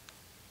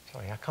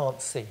 Sorry, I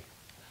can't see.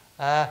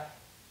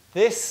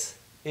 This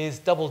is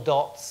double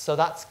dots, so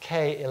that's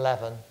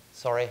K11,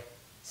 sorry.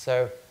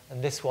 So,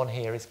 and this one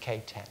here is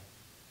K10.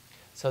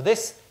 So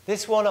this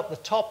one up the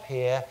top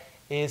here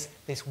is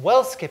this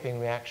well-skipping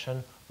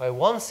reaction where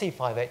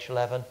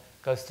 1C5H11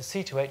 goes to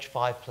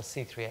C2H5 plus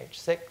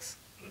C3H6,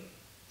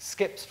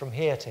 skips from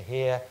here to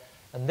here,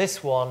 and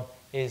this one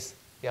is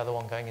the other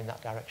one going in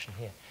that direction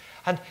here.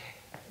 And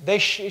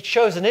it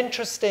shows an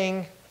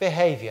interesting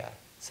behavior.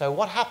 So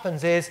what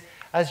happens is,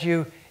 as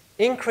you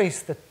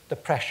increase the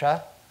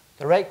pressure,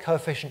 the rate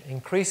coefficient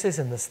increases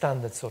in the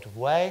standard sort of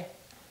way,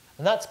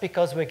 and that's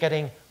because we're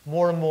getting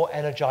more and more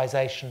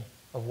energization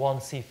of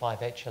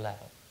 1C5H11.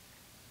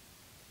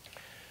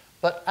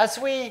 But as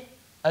we,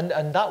 and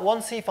that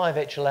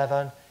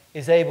 1C5H11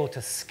 is able to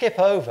skip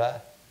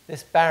over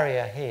this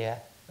barrier here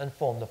and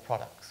form the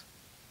products.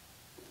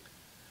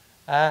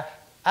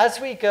 As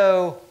we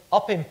go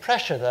up in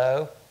pressure,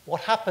 though,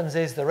 what happens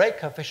is the rate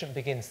coefficient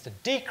begins to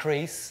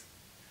decrease,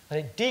 and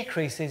it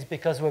decreases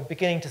because we're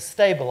beginning to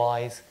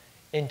stabilize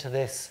into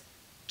this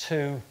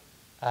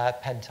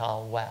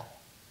 2-pentyl well.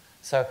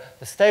 So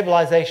the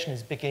stabilization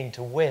is beginning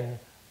to win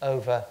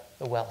over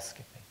the well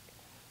skipping.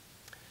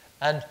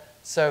 And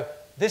so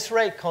this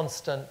rate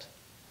constant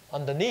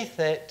underneath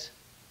it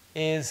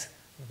is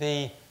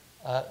the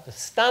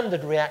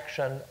standard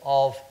reaction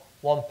of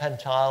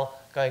 1-pentyl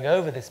going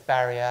over this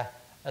barrier,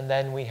 and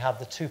then we have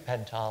the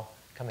 2-pentyl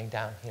coming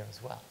down here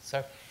as well.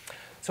 So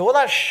what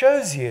that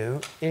shows you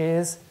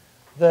is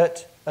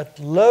that at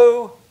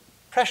low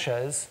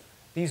pressures,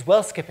 these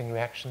well-skipping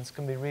reactions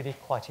can be really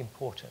quite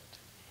important.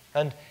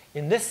 And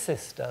in this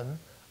system,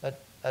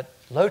 at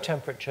low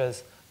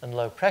temperatures and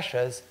low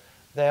pressures,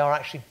 they are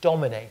actually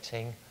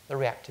dominating the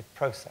reactive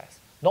process.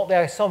 Not the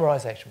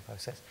isomerization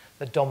process,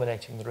 they're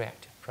dominating the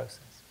reactive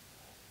process.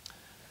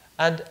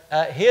 And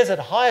here's at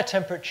higher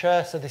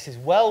temperature, so this is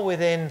well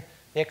within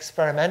the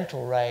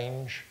experimental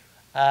range.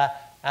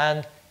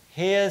 And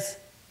here's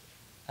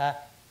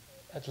at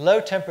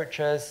low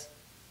temperatures,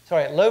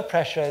 sorry, at low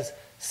pressures,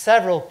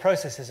 several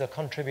processes are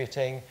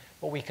contributing,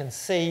 but we can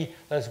see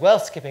those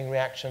well-skipping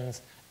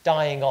reactions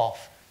dying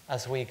off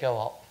as we go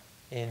up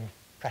in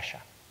pressure.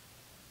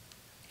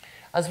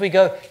 As we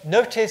go,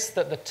 notice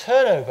that the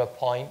turnover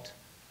point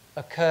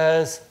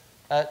occurs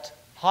at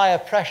higher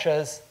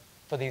pressures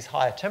for these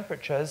higher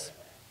temperatures.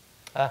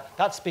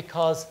 That's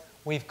because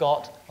we've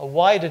got a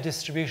wider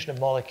distribution of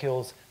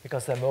molecules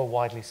because they're more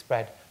widely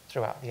spread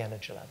throughout the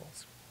energy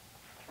levels.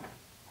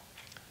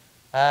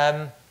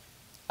 And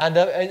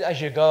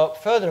as you go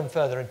up further and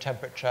further in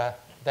temperature,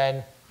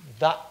 then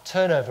that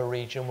turnover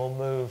region will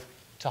move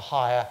to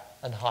higher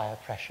and higher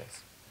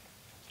pressures.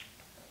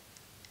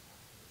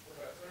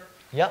 Professor?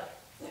 Yep.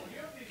 When you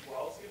have these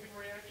well-skipping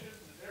reactions,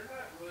 is there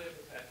not really a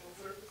potential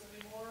surface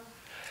anymore?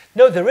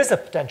 No, there is a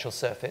potential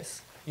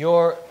surface.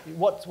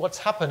 What's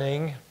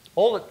happening,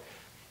 all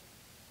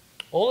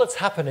that's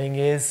happening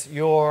is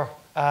your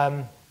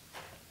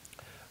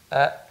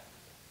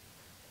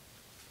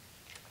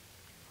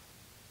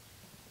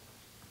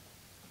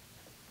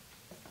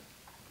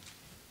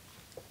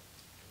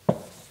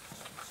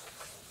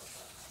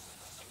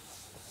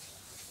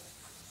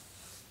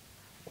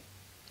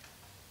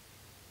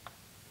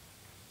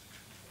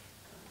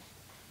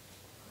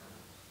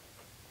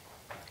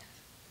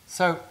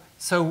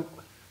So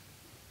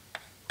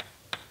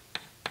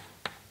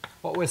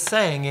what we're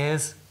saying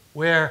is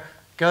we're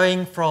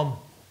going from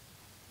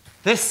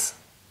this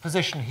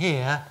position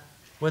here,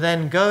 we're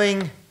then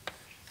going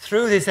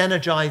through this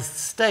energized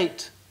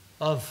state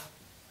of,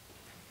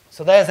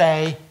 so there's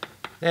A,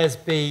 there's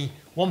B,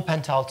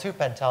 1-pentyl,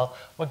 2-pentyl.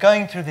 We're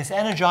going through this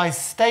energized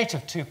state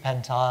of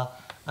 2-pentyl,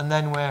 and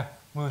then we're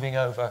moving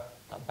over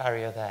that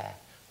barrier there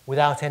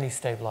without any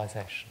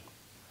stabilization.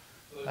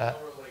 So there's no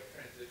real,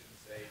 transition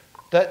state?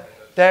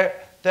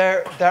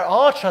 There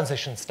are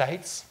transition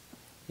states,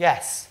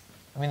 yes.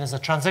 I mean, there's a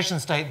transition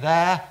state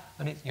there,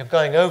 and you're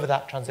going over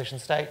that transition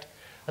state.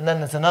 And then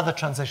there's another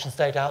transition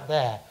state out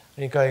there,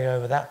 and you're going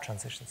over that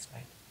transition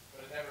state.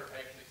 But it never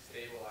actually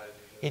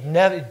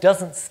It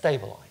doesn't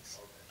stabilize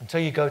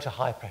until you go to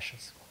high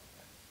pressures.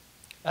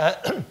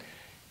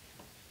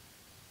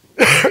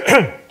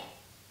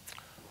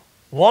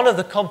 One of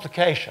the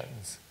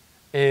complications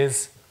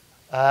is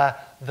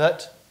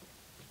that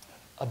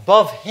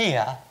above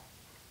here,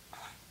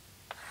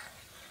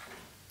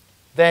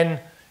 then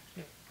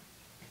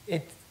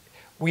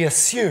we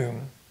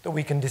assume that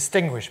we can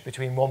distinguish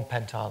between 1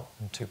 pentyl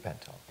and 2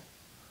 pentyl.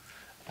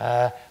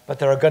 But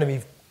there are going to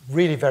be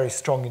really very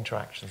strong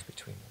interactions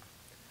between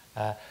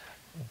them.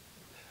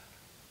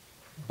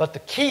 But the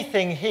key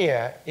thing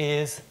here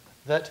is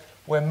that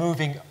we're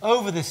moving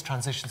over this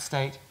transition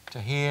state to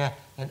here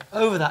and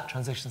over that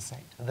transition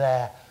state to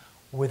there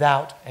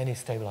without any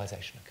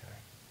stabilization occurring.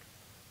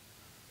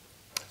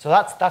 So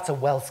that's a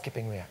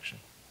well-skipping reaction.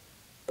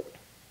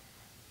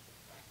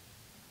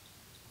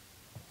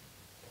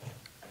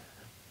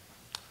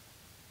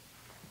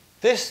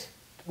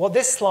 What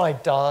this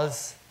slide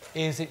does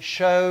is it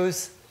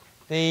shows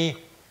the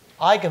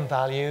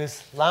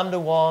eigenvalues, lambda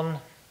 1,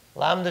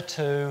 lambda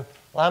 2,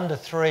 lambda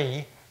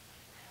 3,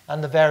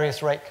 and the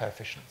various rate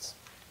coefficients.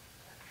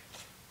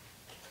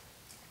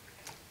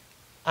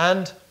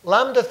 And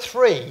lambda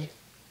 3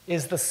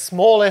 is the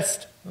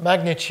smallest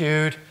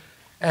magnitude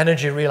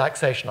energy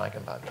relaxation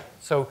eigenvalue.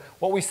 So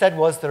what we said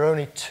was there are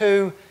only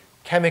 2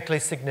 chemically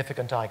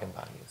significant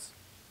eigenvalues.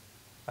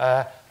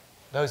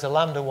 Those are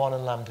lambda 1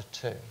 and lambda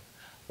 2.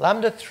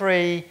 Lambda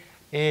 3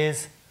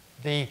 is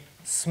the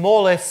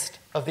smallest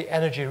of the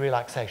energy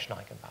relaxation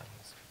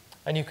eigenvalues.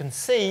 And you can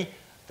see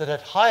that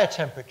at higher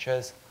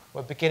temperatures,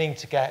 we're beginning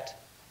to get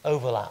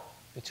overlap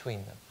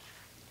between them.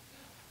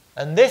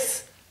 And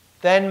this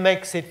then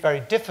makes it very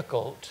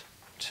difficult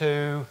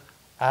to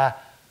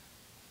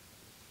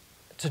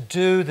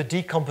do the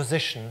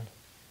decomposition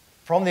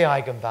from the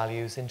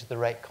eigenvalues into the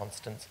rate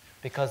constants,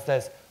 because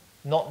there's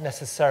not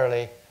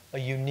necessarily a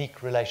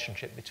unique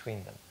relationship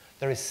between them.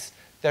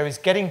 There is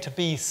getting to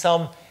be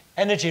some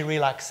energy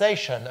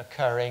relaxation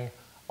occurring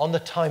on the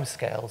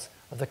timescales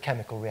of the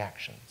chemical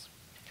reactions.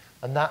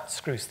 And that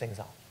screws things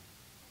up.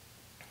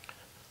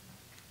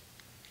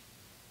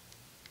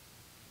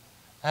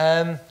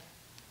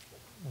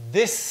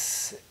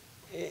 These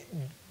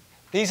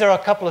are a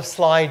couple of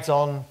slides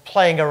on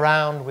playing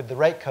around with the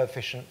rate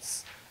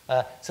coefficients.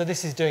 So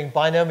this is doing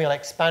binomial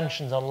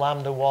expansions on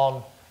lambda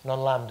 1 and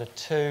on lambda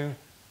 2,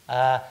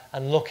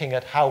 and looking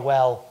at how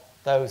well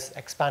those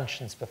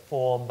expansions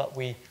perform, but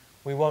we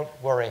won't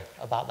worry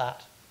about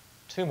that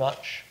too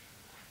much.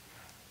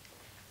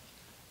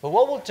 But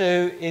what we'll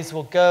do is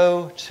we'll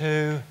go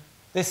to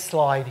this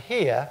slide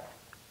here,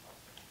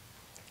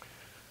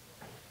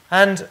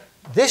 and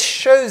this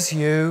shows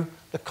you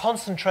the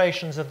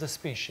concentrations of the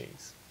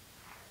species.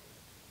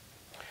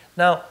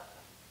 Now,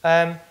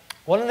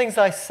 one of the things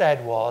I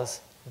said was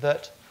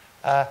that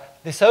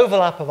this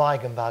overlap of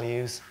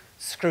eigenvalues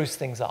screws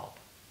things up.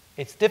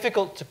 It's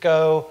difficult to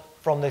go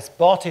from this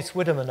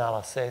Bartis-Widom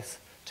analysis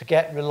to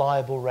get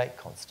reliable rate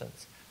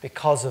constants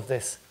because of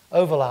this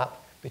overlap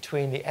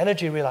between the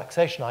energy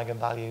relaxation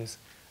eigenvalues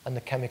and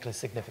the chemically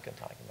significant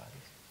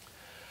eigenvalues.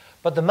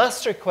 But the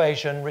master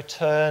equation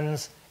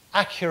returns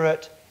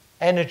accurate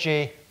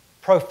energy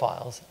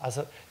profiles,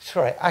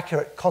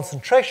 accurate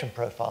concentration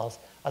profiles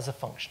as a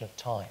function of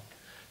time.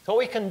 So what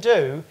we can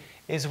do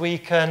is we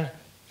can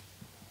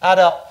add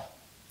up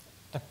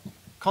the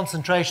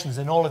concentrations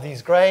in all of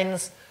these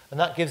grains, and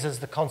that gives us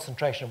the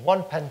concentration of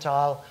 1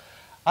 pentyl.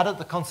 Add up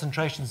the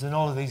concentrations in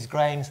all of these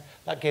grains,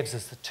 that gives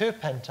us the 2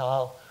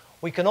 pentyl.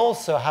 We can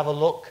also have a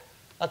look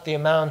at the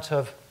amount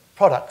of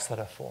products that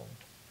are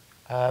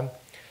formed.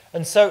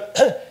 And so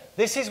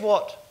this is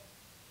what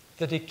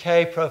the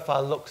decay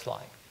profile looks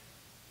like.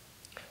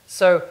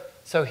 So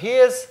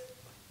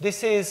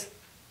this is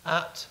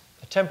at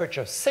a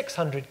temperature of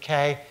 600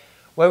 K,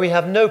 where we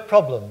have no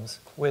problems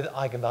with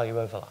eigenvalue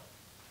overlap.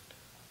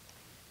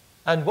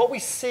 And what we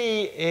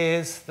see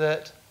is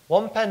that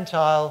 1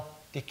 pentyl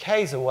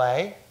decays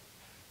away,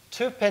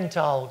 2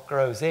 pentyl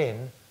grows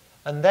in,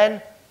 and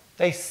then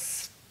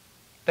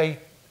the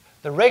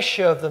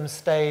ratio of them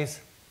stays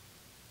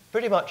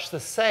pretty much the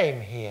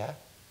same here,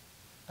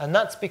 and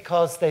that's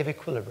because they've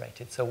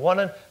equilibrated. So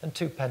 1 and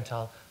 2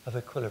 pentyl have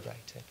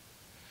equilibrated.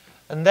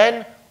 And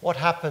then what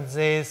happens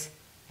is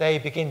they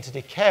begin to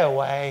decay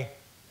away,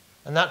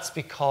 and that's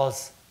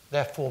because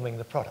they're forming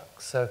the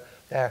products. So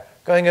they're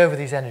going over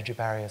these energy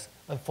barriers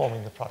and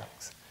forming the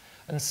products.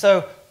 And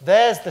so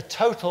there's the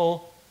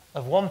total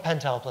of 1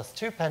 pentyl plus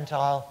 2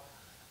 pentyl.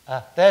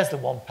 There's the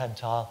 1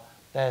 pentyl.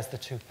 There's the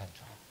 2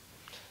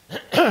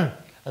 pentyl.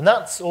 And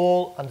that's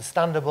all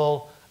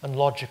understandable and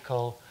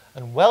logical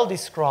and well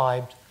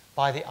described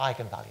by the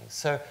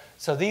eigenvalues.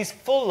 So these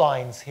full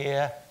lines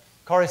here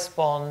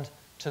correspond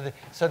to the...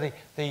 So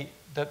the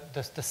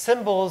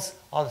symbols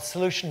are the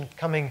solution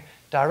coming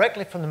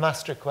directly from the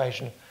master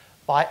equation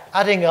by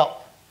adding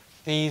up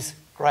these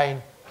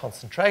grain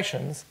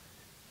concentrations.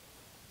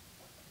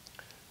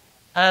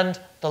 And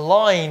the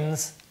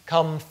lines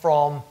come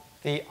from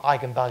the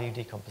eigenvalue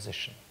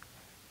decomposition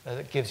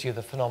that gives you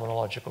the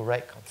phenomenological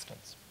rate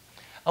constants.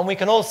 And we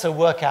can also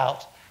work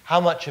out how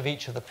much of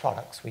each of the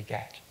products we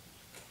get.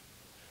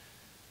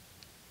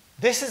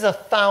 This is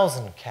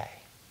 1,000 K.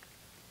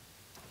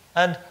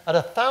 And at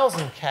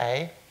 1,000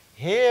 K,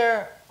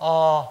 here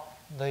are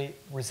the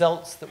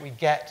results that we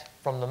get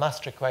from the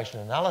master equation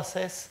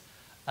analysis.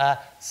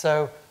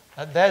 There's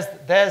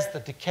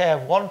the decay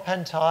of 1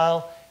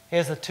 pentyl.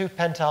 Here's the 2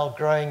 pentyl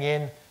growing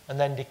in and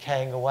then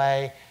decaying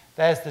away.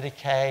 There's the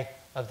decay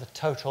of the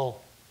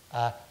total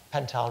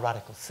pentyl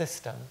radical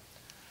system.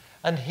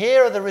 And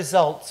here are the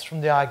results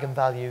from the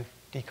eigenvalue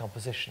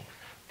decomposition.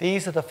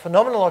 These are the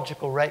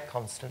phenomenological rate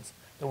constants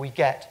that we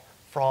get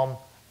from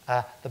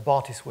the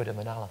Bartis-Widom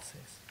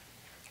analysis.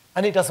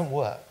 And it doesn't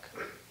work.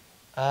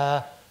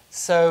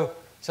 So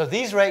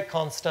these rate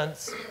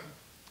constants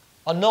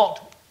are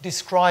not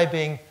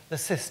describing the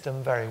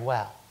system very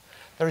well.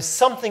 There is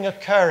something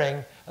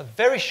occurring at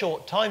very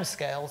short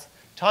timescales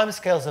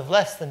of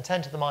less than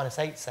 10 to the minus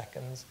 8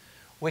 seconds,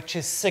 which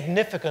is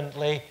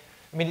significantly,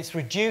 I mean, it's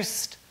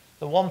reduced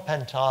the 1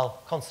 pentyl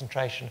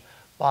concentration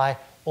by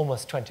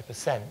almost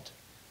 20%.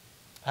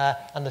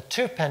 And the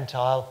 2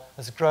 pentyl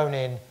has grown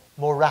in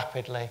more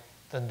rapidly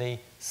than the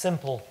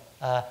simple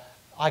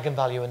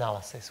eigenvalue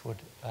analysis would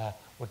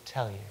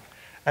tell you.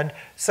 And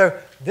so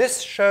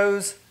this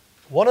shows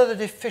one of the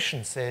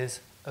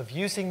deficiencies of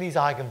using these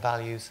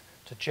eigenvalues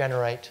to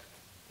generate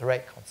the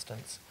rate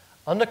constants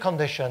under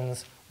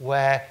conditions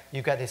where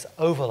you get this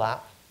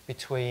overlap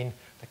between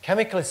the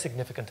chemically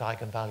significant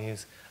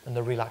eigenvalues and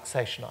the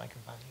relaxation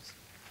eigenvalues.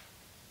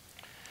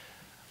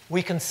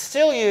 We can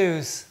still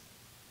use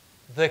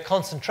the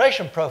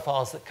concentration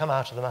profiles that come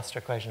out of the master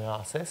equation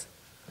analysis,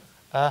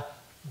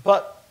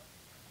 but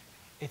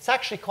it's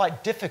actually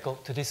quite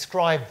difficult to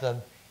describe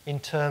them in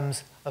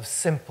terms of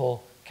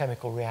simple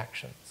chemical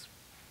reactions.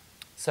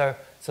 So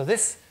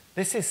this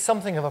is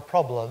something of a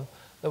problem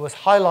that was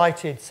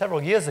highlighted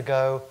several years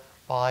ago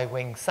by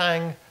Wing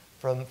Sang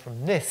from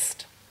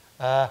NIST,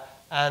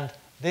 and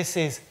this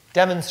is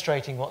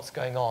demonstrating what's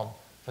going on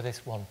for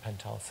this 1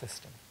 pentyl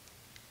system.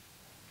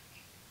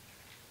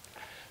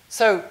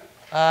 So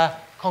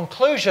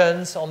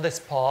conclusions on this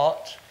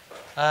part.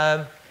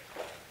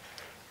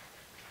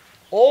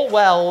 All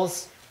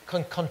wells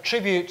can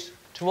contribute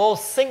to all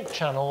sink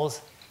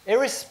channels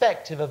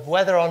irrespective of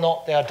whether or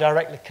not they are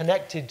directly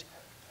connected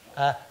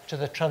to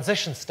the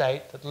transition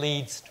state that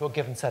leads to a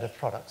given set of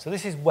products. So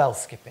this is well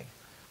skipping.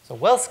 So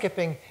well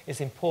skipping is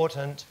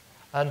important,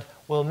 and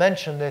we'll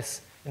mention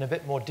this in a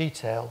bit more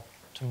detail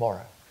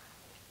tomorrow.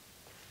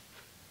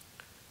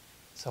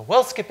 So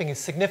well skipping is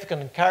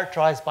significant and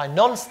characterized by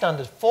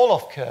non-standard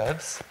fall-off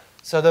curves,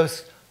 so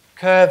those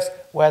curves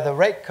where the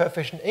rate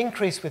coefficient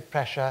increased with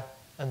pressure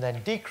and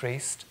then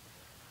decreased,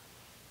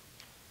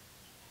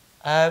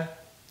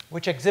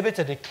 which exhibit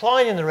a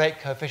decline in the rate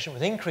coefficient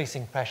with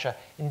increasing pressure,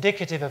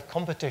 indicative of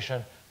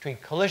competition between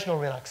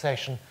collisional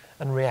relaxation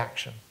and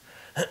reaction.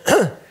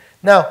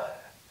 Now,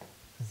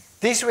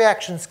 these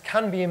reactions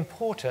can be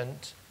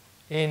important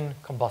in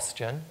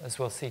combustion, as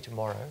we'll see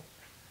tomorrow,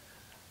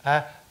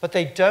 but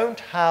they don't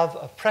have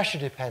a pressure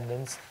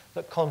dependence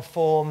that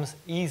conforms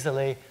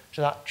easily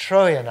to that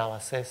Troy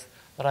analysis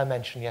that I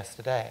mentioned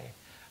yesterday.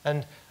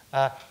 And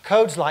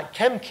codes like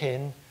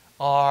Chemkin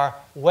are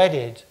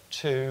wedded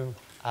to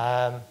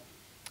the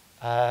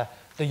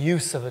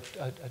use of a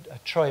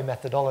Troy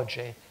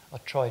methodology, a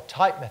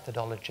Troy-type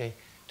methodology,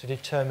 to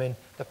determine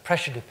the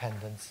pressure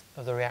dependence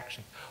of the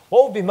reaction.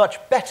 What would be much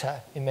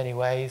better, in many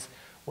ways,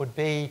 would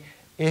be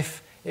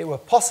if it were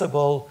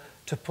possible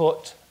to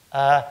put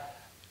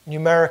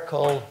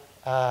numerical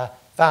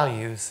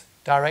values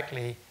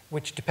directly,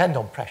 which depend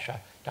on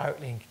pressure,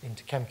 directly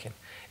into Chemkin.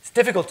 It's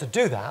difficult to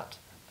do that,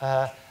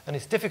 and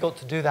it's difficult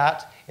to do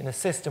that in a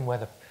system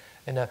where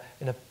in a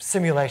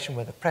simulation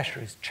where the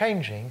pressure is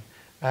changing,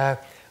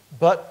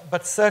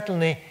 but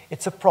certainly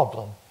it's a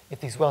problem if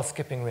these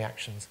well-skipping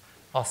reactions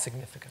are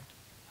significant.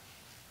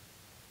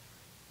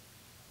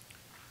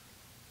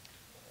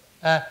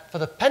 For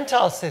the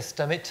pentyl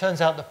system, it turns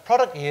out that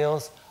product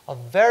yields are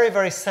very,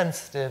 very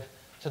sensitive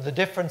to the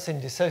difference in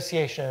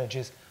dissociation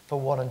energies for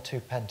 1 and 2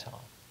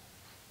 pentyl.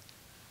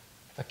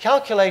 The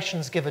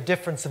calculations give a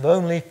difference of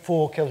only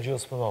 4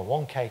 kilojoules per mole,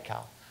 1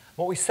 kcal.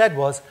 What we said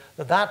was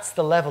that that's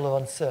the level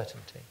of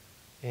uncertainty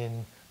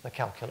in the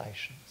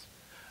calculations.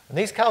 And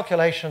these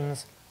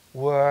calculations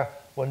were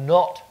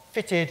not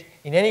fitted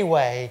in any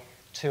way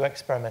to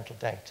experimental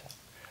data.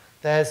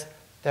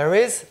 There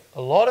is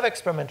a lot of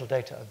experimental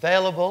data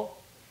available,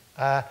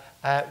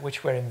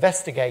 which we're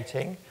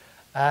investigating,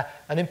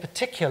 and in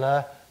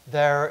particular,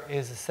 there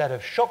is a set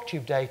of shock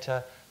tube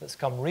data that's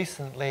come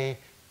recently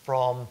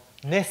from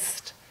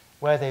NIST,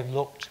 where they've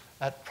looked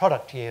at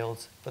product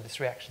yields for this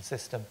reaction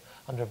system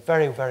under a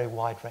very, very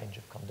wide range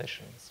of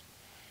conditions.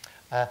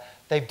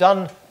 They've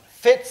done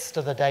fits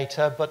to the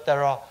data, but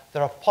there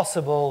are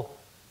possible,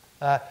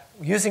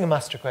 using a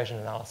master equation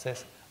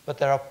analysis, but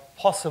there are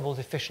possible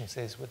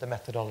deficiencies with the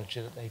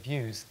methodology that they've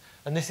used.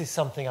 And this is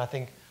something I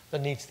think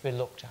that needs to be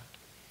looked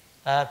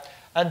at.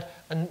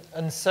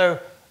 And so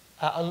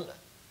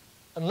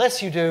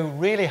unless you do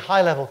really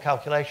high-level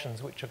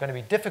calculations, which are going to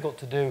be difficult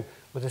to do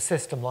with a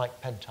system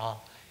like Pentar,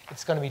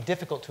 it's going to be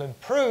difficult to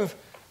improve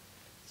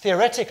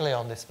theoretically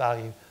on this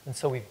value, and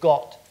so we've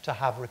got to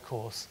have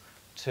recourse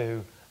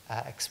to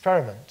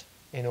experiment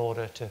in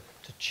order to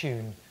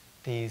tune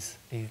these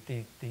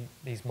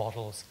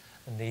models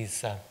and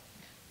these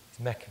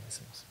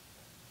mechanisms.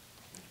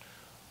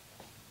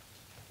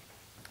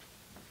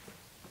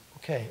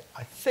 Okay,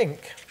 I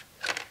think,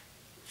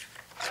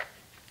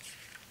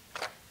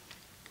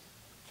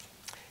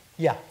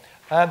 yeah.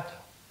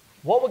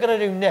 What we're going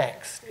to do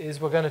next is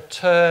we're going to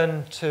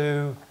turn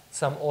to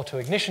some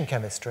autoignition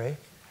chemistry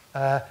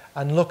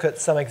and look at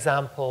some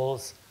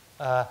examples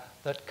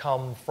that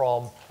come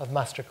of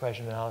master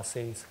equation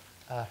analyses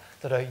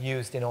that are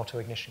used in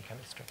autoignition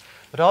chemistry.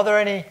 But are there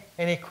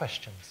any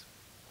questions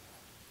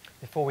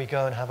before we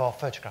go and have our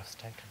photographs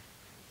taken?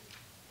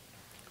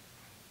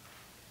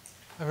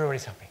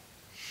 Everybody's happy.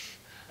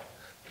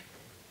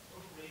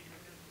 Maybe you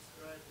can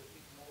describe a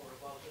bit more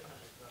about energy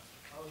transfer.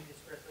 How you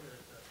express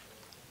energy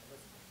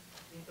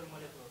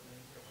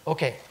transfer?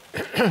 Okay,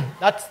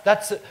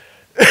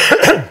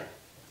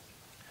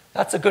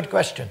 that's a good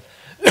question.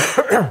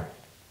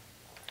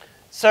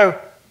 So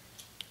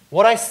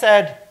what I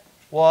said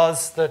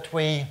was that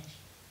we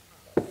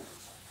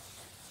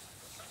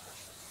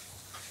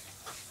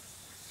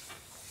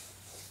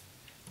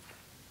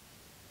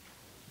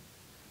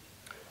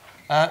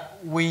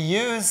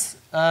use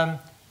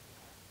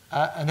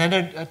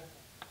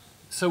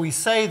so we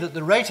say that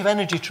the rate of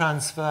energy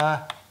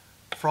transfer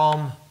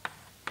from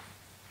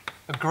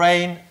a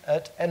grain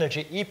at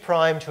energy E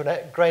prime to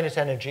a grain at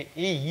energy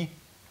E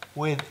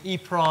with E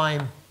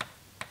prime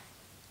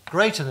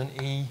greater than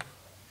E,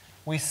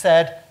 we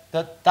said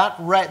that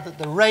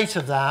the rate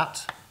of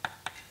that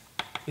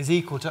is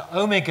equal to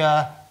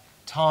omega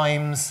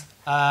times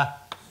a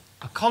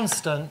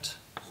constant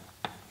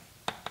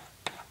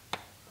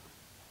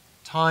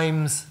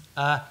times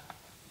the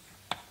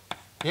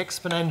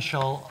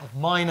exponential of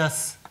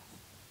minus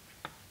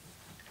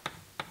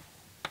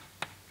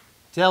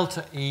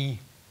delta E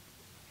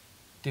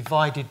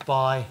divided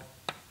by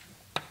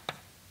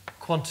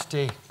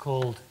quantity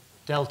called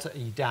delta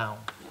E down.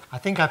 I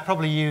think I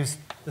probably used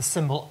the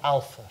symbol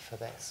alpha for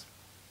this.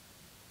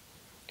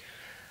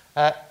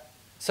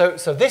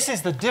 So this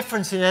is the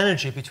difference in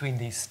energy between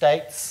these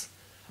states,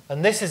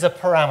 and this is a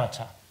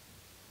parameter.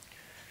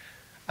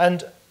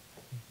 And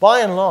by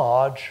and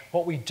large,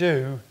 what we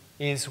do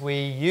is we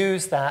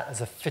use that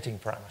as a fitting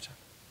parameter.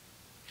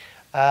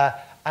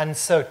 And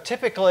so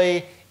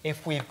typically,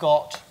 if we've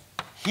got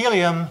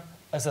helium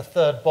as a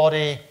third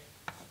body,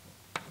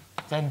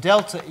 then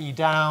delta E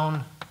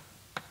down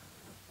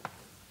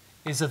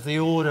is of the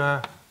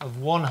order of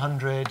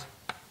 100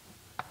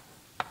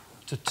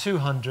 to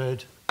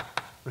 200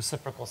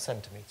 reciprocal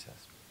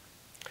centimeters.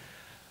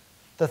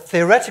 The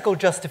theoretical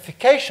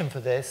justification for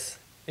this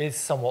is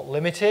somewhat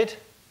limited,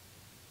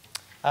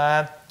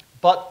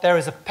 but there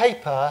is a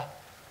paper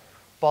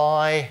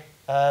by,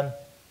 or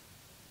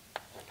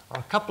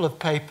a couple of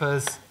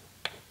papers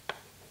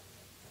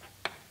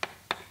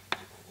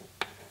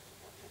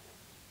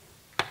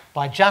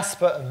by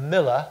Jasper and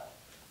Miller,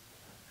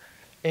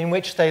 in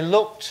which they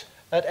looked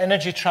at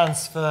energy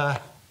transfer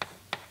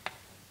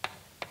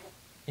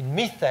in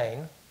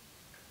methane.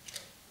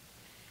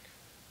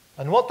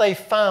 And what they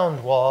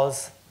found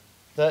was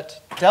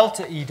that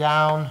delta E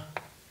down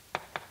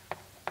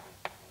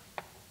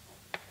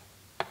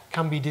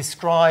can be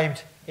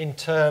described in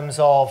terms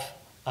of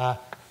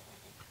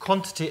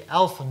quantity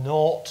alpha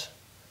naught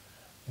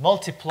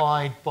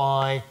multiplied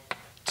by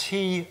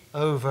T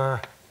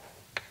over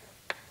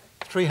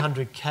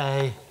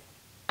 300K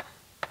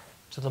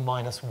to the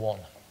minus 1.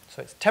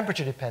 So it's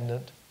temperature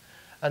dependent.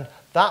 And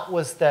that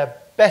was their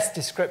best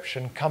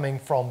description coming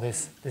from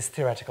this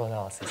theoretical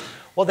analysis.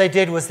 What they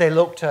did was they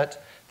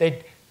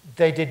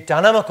did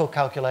dynamical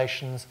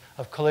calculations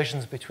of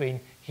collisions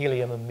between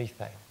helium and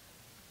methane.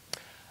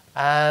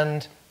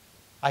 And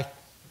I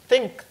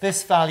think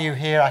this value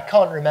here, I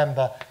can't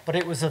remember, but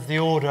it was of the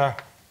order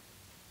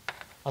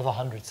of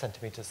 100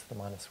 centimeters to the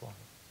minus 1.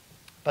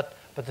 But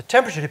the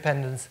temperature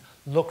dependence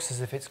looks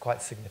as if it's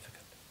quite significant.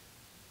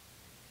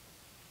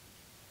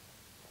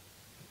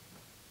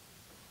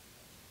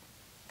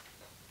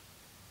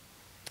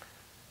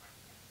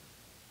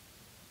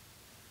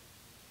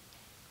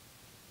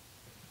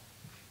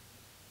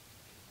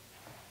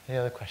 Any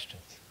other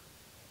questions?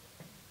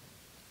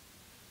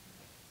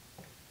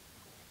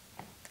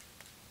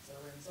 So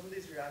in some of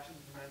these reactions,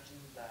 you mentioned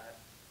that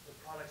the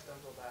products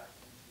don't go back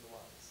into the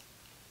wells.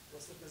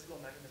 What's the physical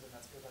mechanism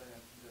that's preventing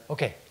them from doing that?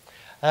 Okay.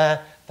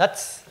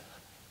 That's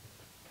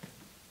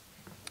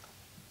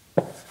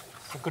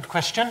a good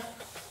question.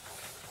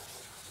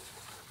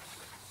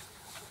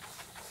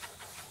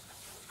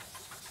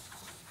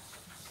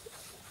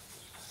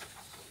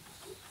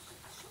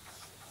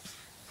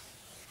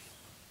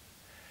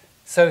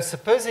 So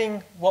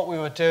supposing what we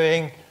were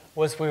doing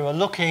was we were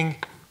looking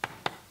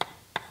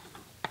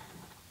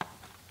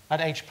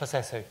at H plus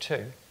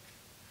SO2.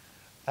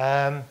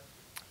 And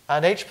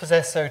H plus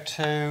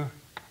SO2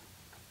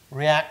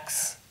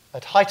 reacts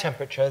at high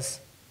temperatures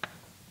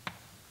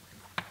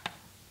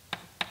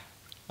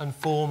and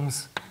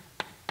forms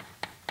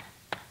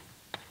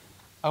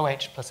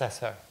OH plus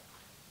SO.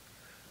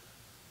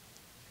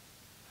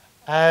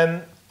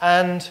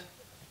 And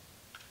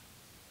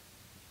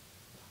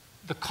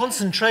the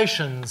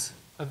concentrations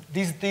of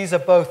these are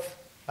both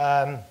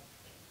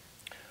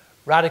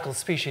radical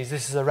species.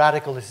 This is a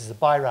radical, this is a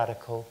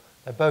biradical.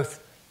 They're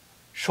both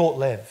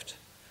short-lived.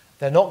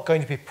 They're not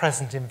going to be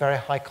present in very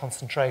high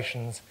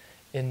concentrations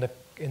in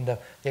the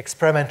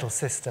experimental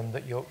system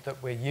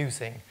that we're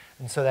using.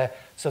 And so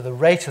the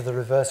rate of the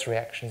reverse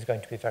reaction is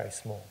going to be very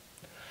small.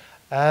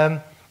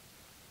 In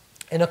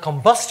a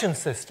combustion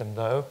system,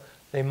 though,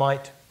 they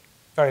might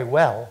very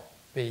well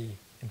be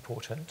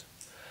important.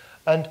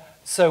 And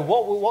so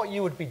what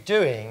you would be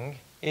doing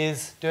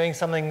is doing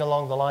something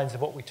along the lines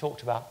of what we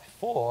talked about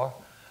before,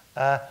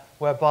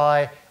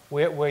 whereby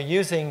we're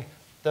using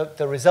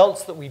the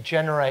results that we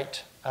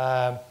generate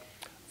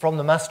from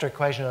the master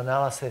equation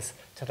analysis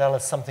to tell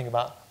us something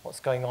about what's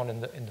going on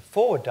in the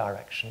forward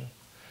direction.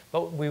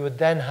 But we would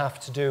then have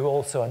to do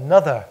also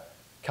another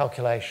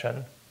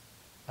calculation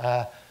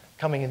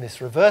coming in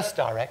this reverse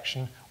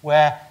direction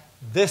where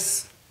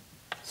this,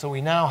 so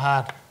we now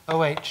had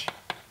OH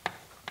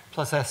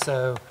plus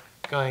SO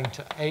going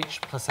to H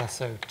plus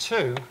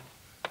SO2,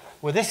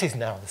 well, this is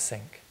now the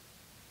sink.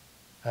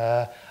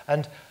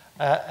 And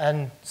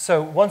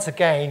so once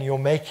again, you're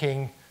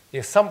making the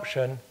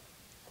assumption,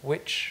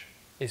 which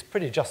is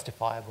pretty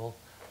justifiable,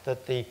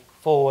 that the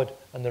forward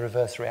and the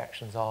reverse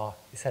reactions are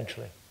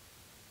essentially,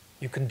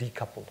 you can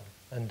decouple them.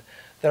 And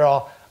there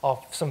are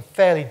some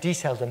fairly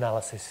detailed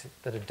analysis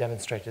that have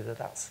demonstrated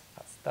that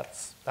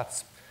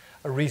that's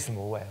a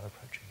reasonable way of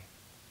approaching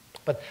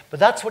it. But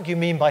that's what you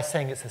mean by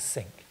saying it's a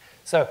sink.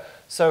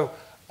 So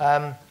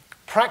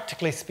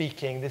practically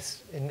speaking,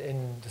 this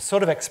in the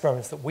sort of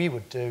experiments that we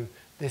would do,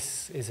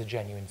 this is a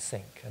genuine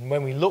sink. And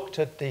when we looked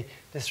at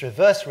this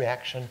reverse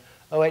reaction,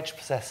 OH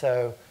plus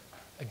SO,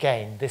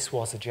 again, this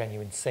was a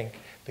genuine sink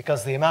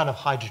because the amount of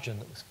hydrogen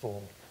that was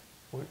formed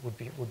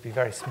would be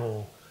very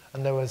small,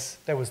 and there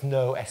was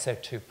no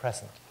SO2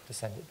 present to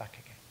send it back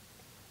again.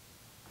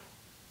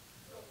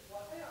 So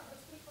what I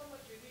understood from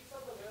the physics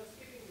of the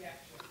well-skipping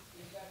reaction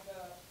is that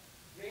the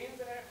grains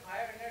that are at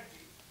higher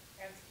energy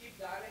can skip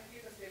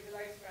directly the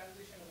stabilized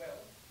transition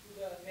well to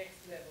the next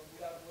level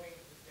without going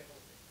to the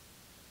stable state.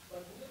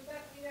 But wouldn't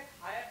that mean at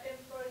higher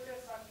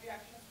temperatures such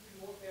reactions would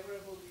be more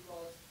favorable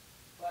because,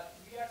 but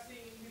we are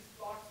seeing in these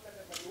plots that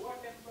at the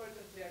lower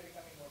temperatures they are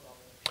becoming more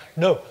dominant.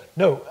 Right?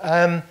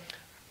 No.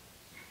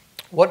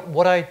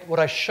 What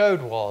I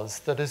showed was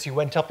that as you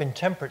went up in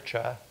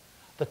temperature,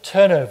 the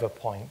turnover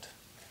point,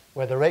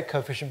 where the rate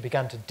coefficient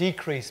began to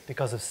decrease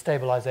because of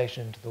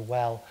stabilization into the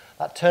well,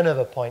 that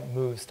turnover point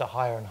moves to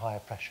higher and higher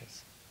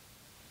pressures.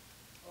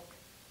 Okay.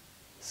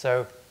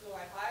 So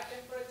at higher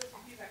temperatures,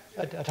 it is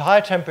actually... at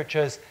higher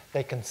temperatures,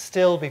 they can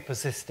still be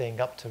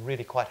persisting up to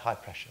really quite high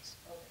pressures.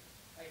 Okay,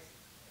 I see.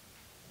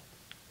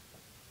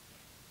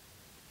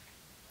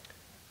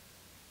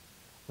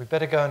 We'd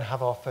better go and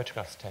have our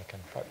photographs taken.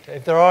 But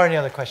if there are any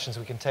other questions,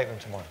 we can take them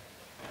tomorrow.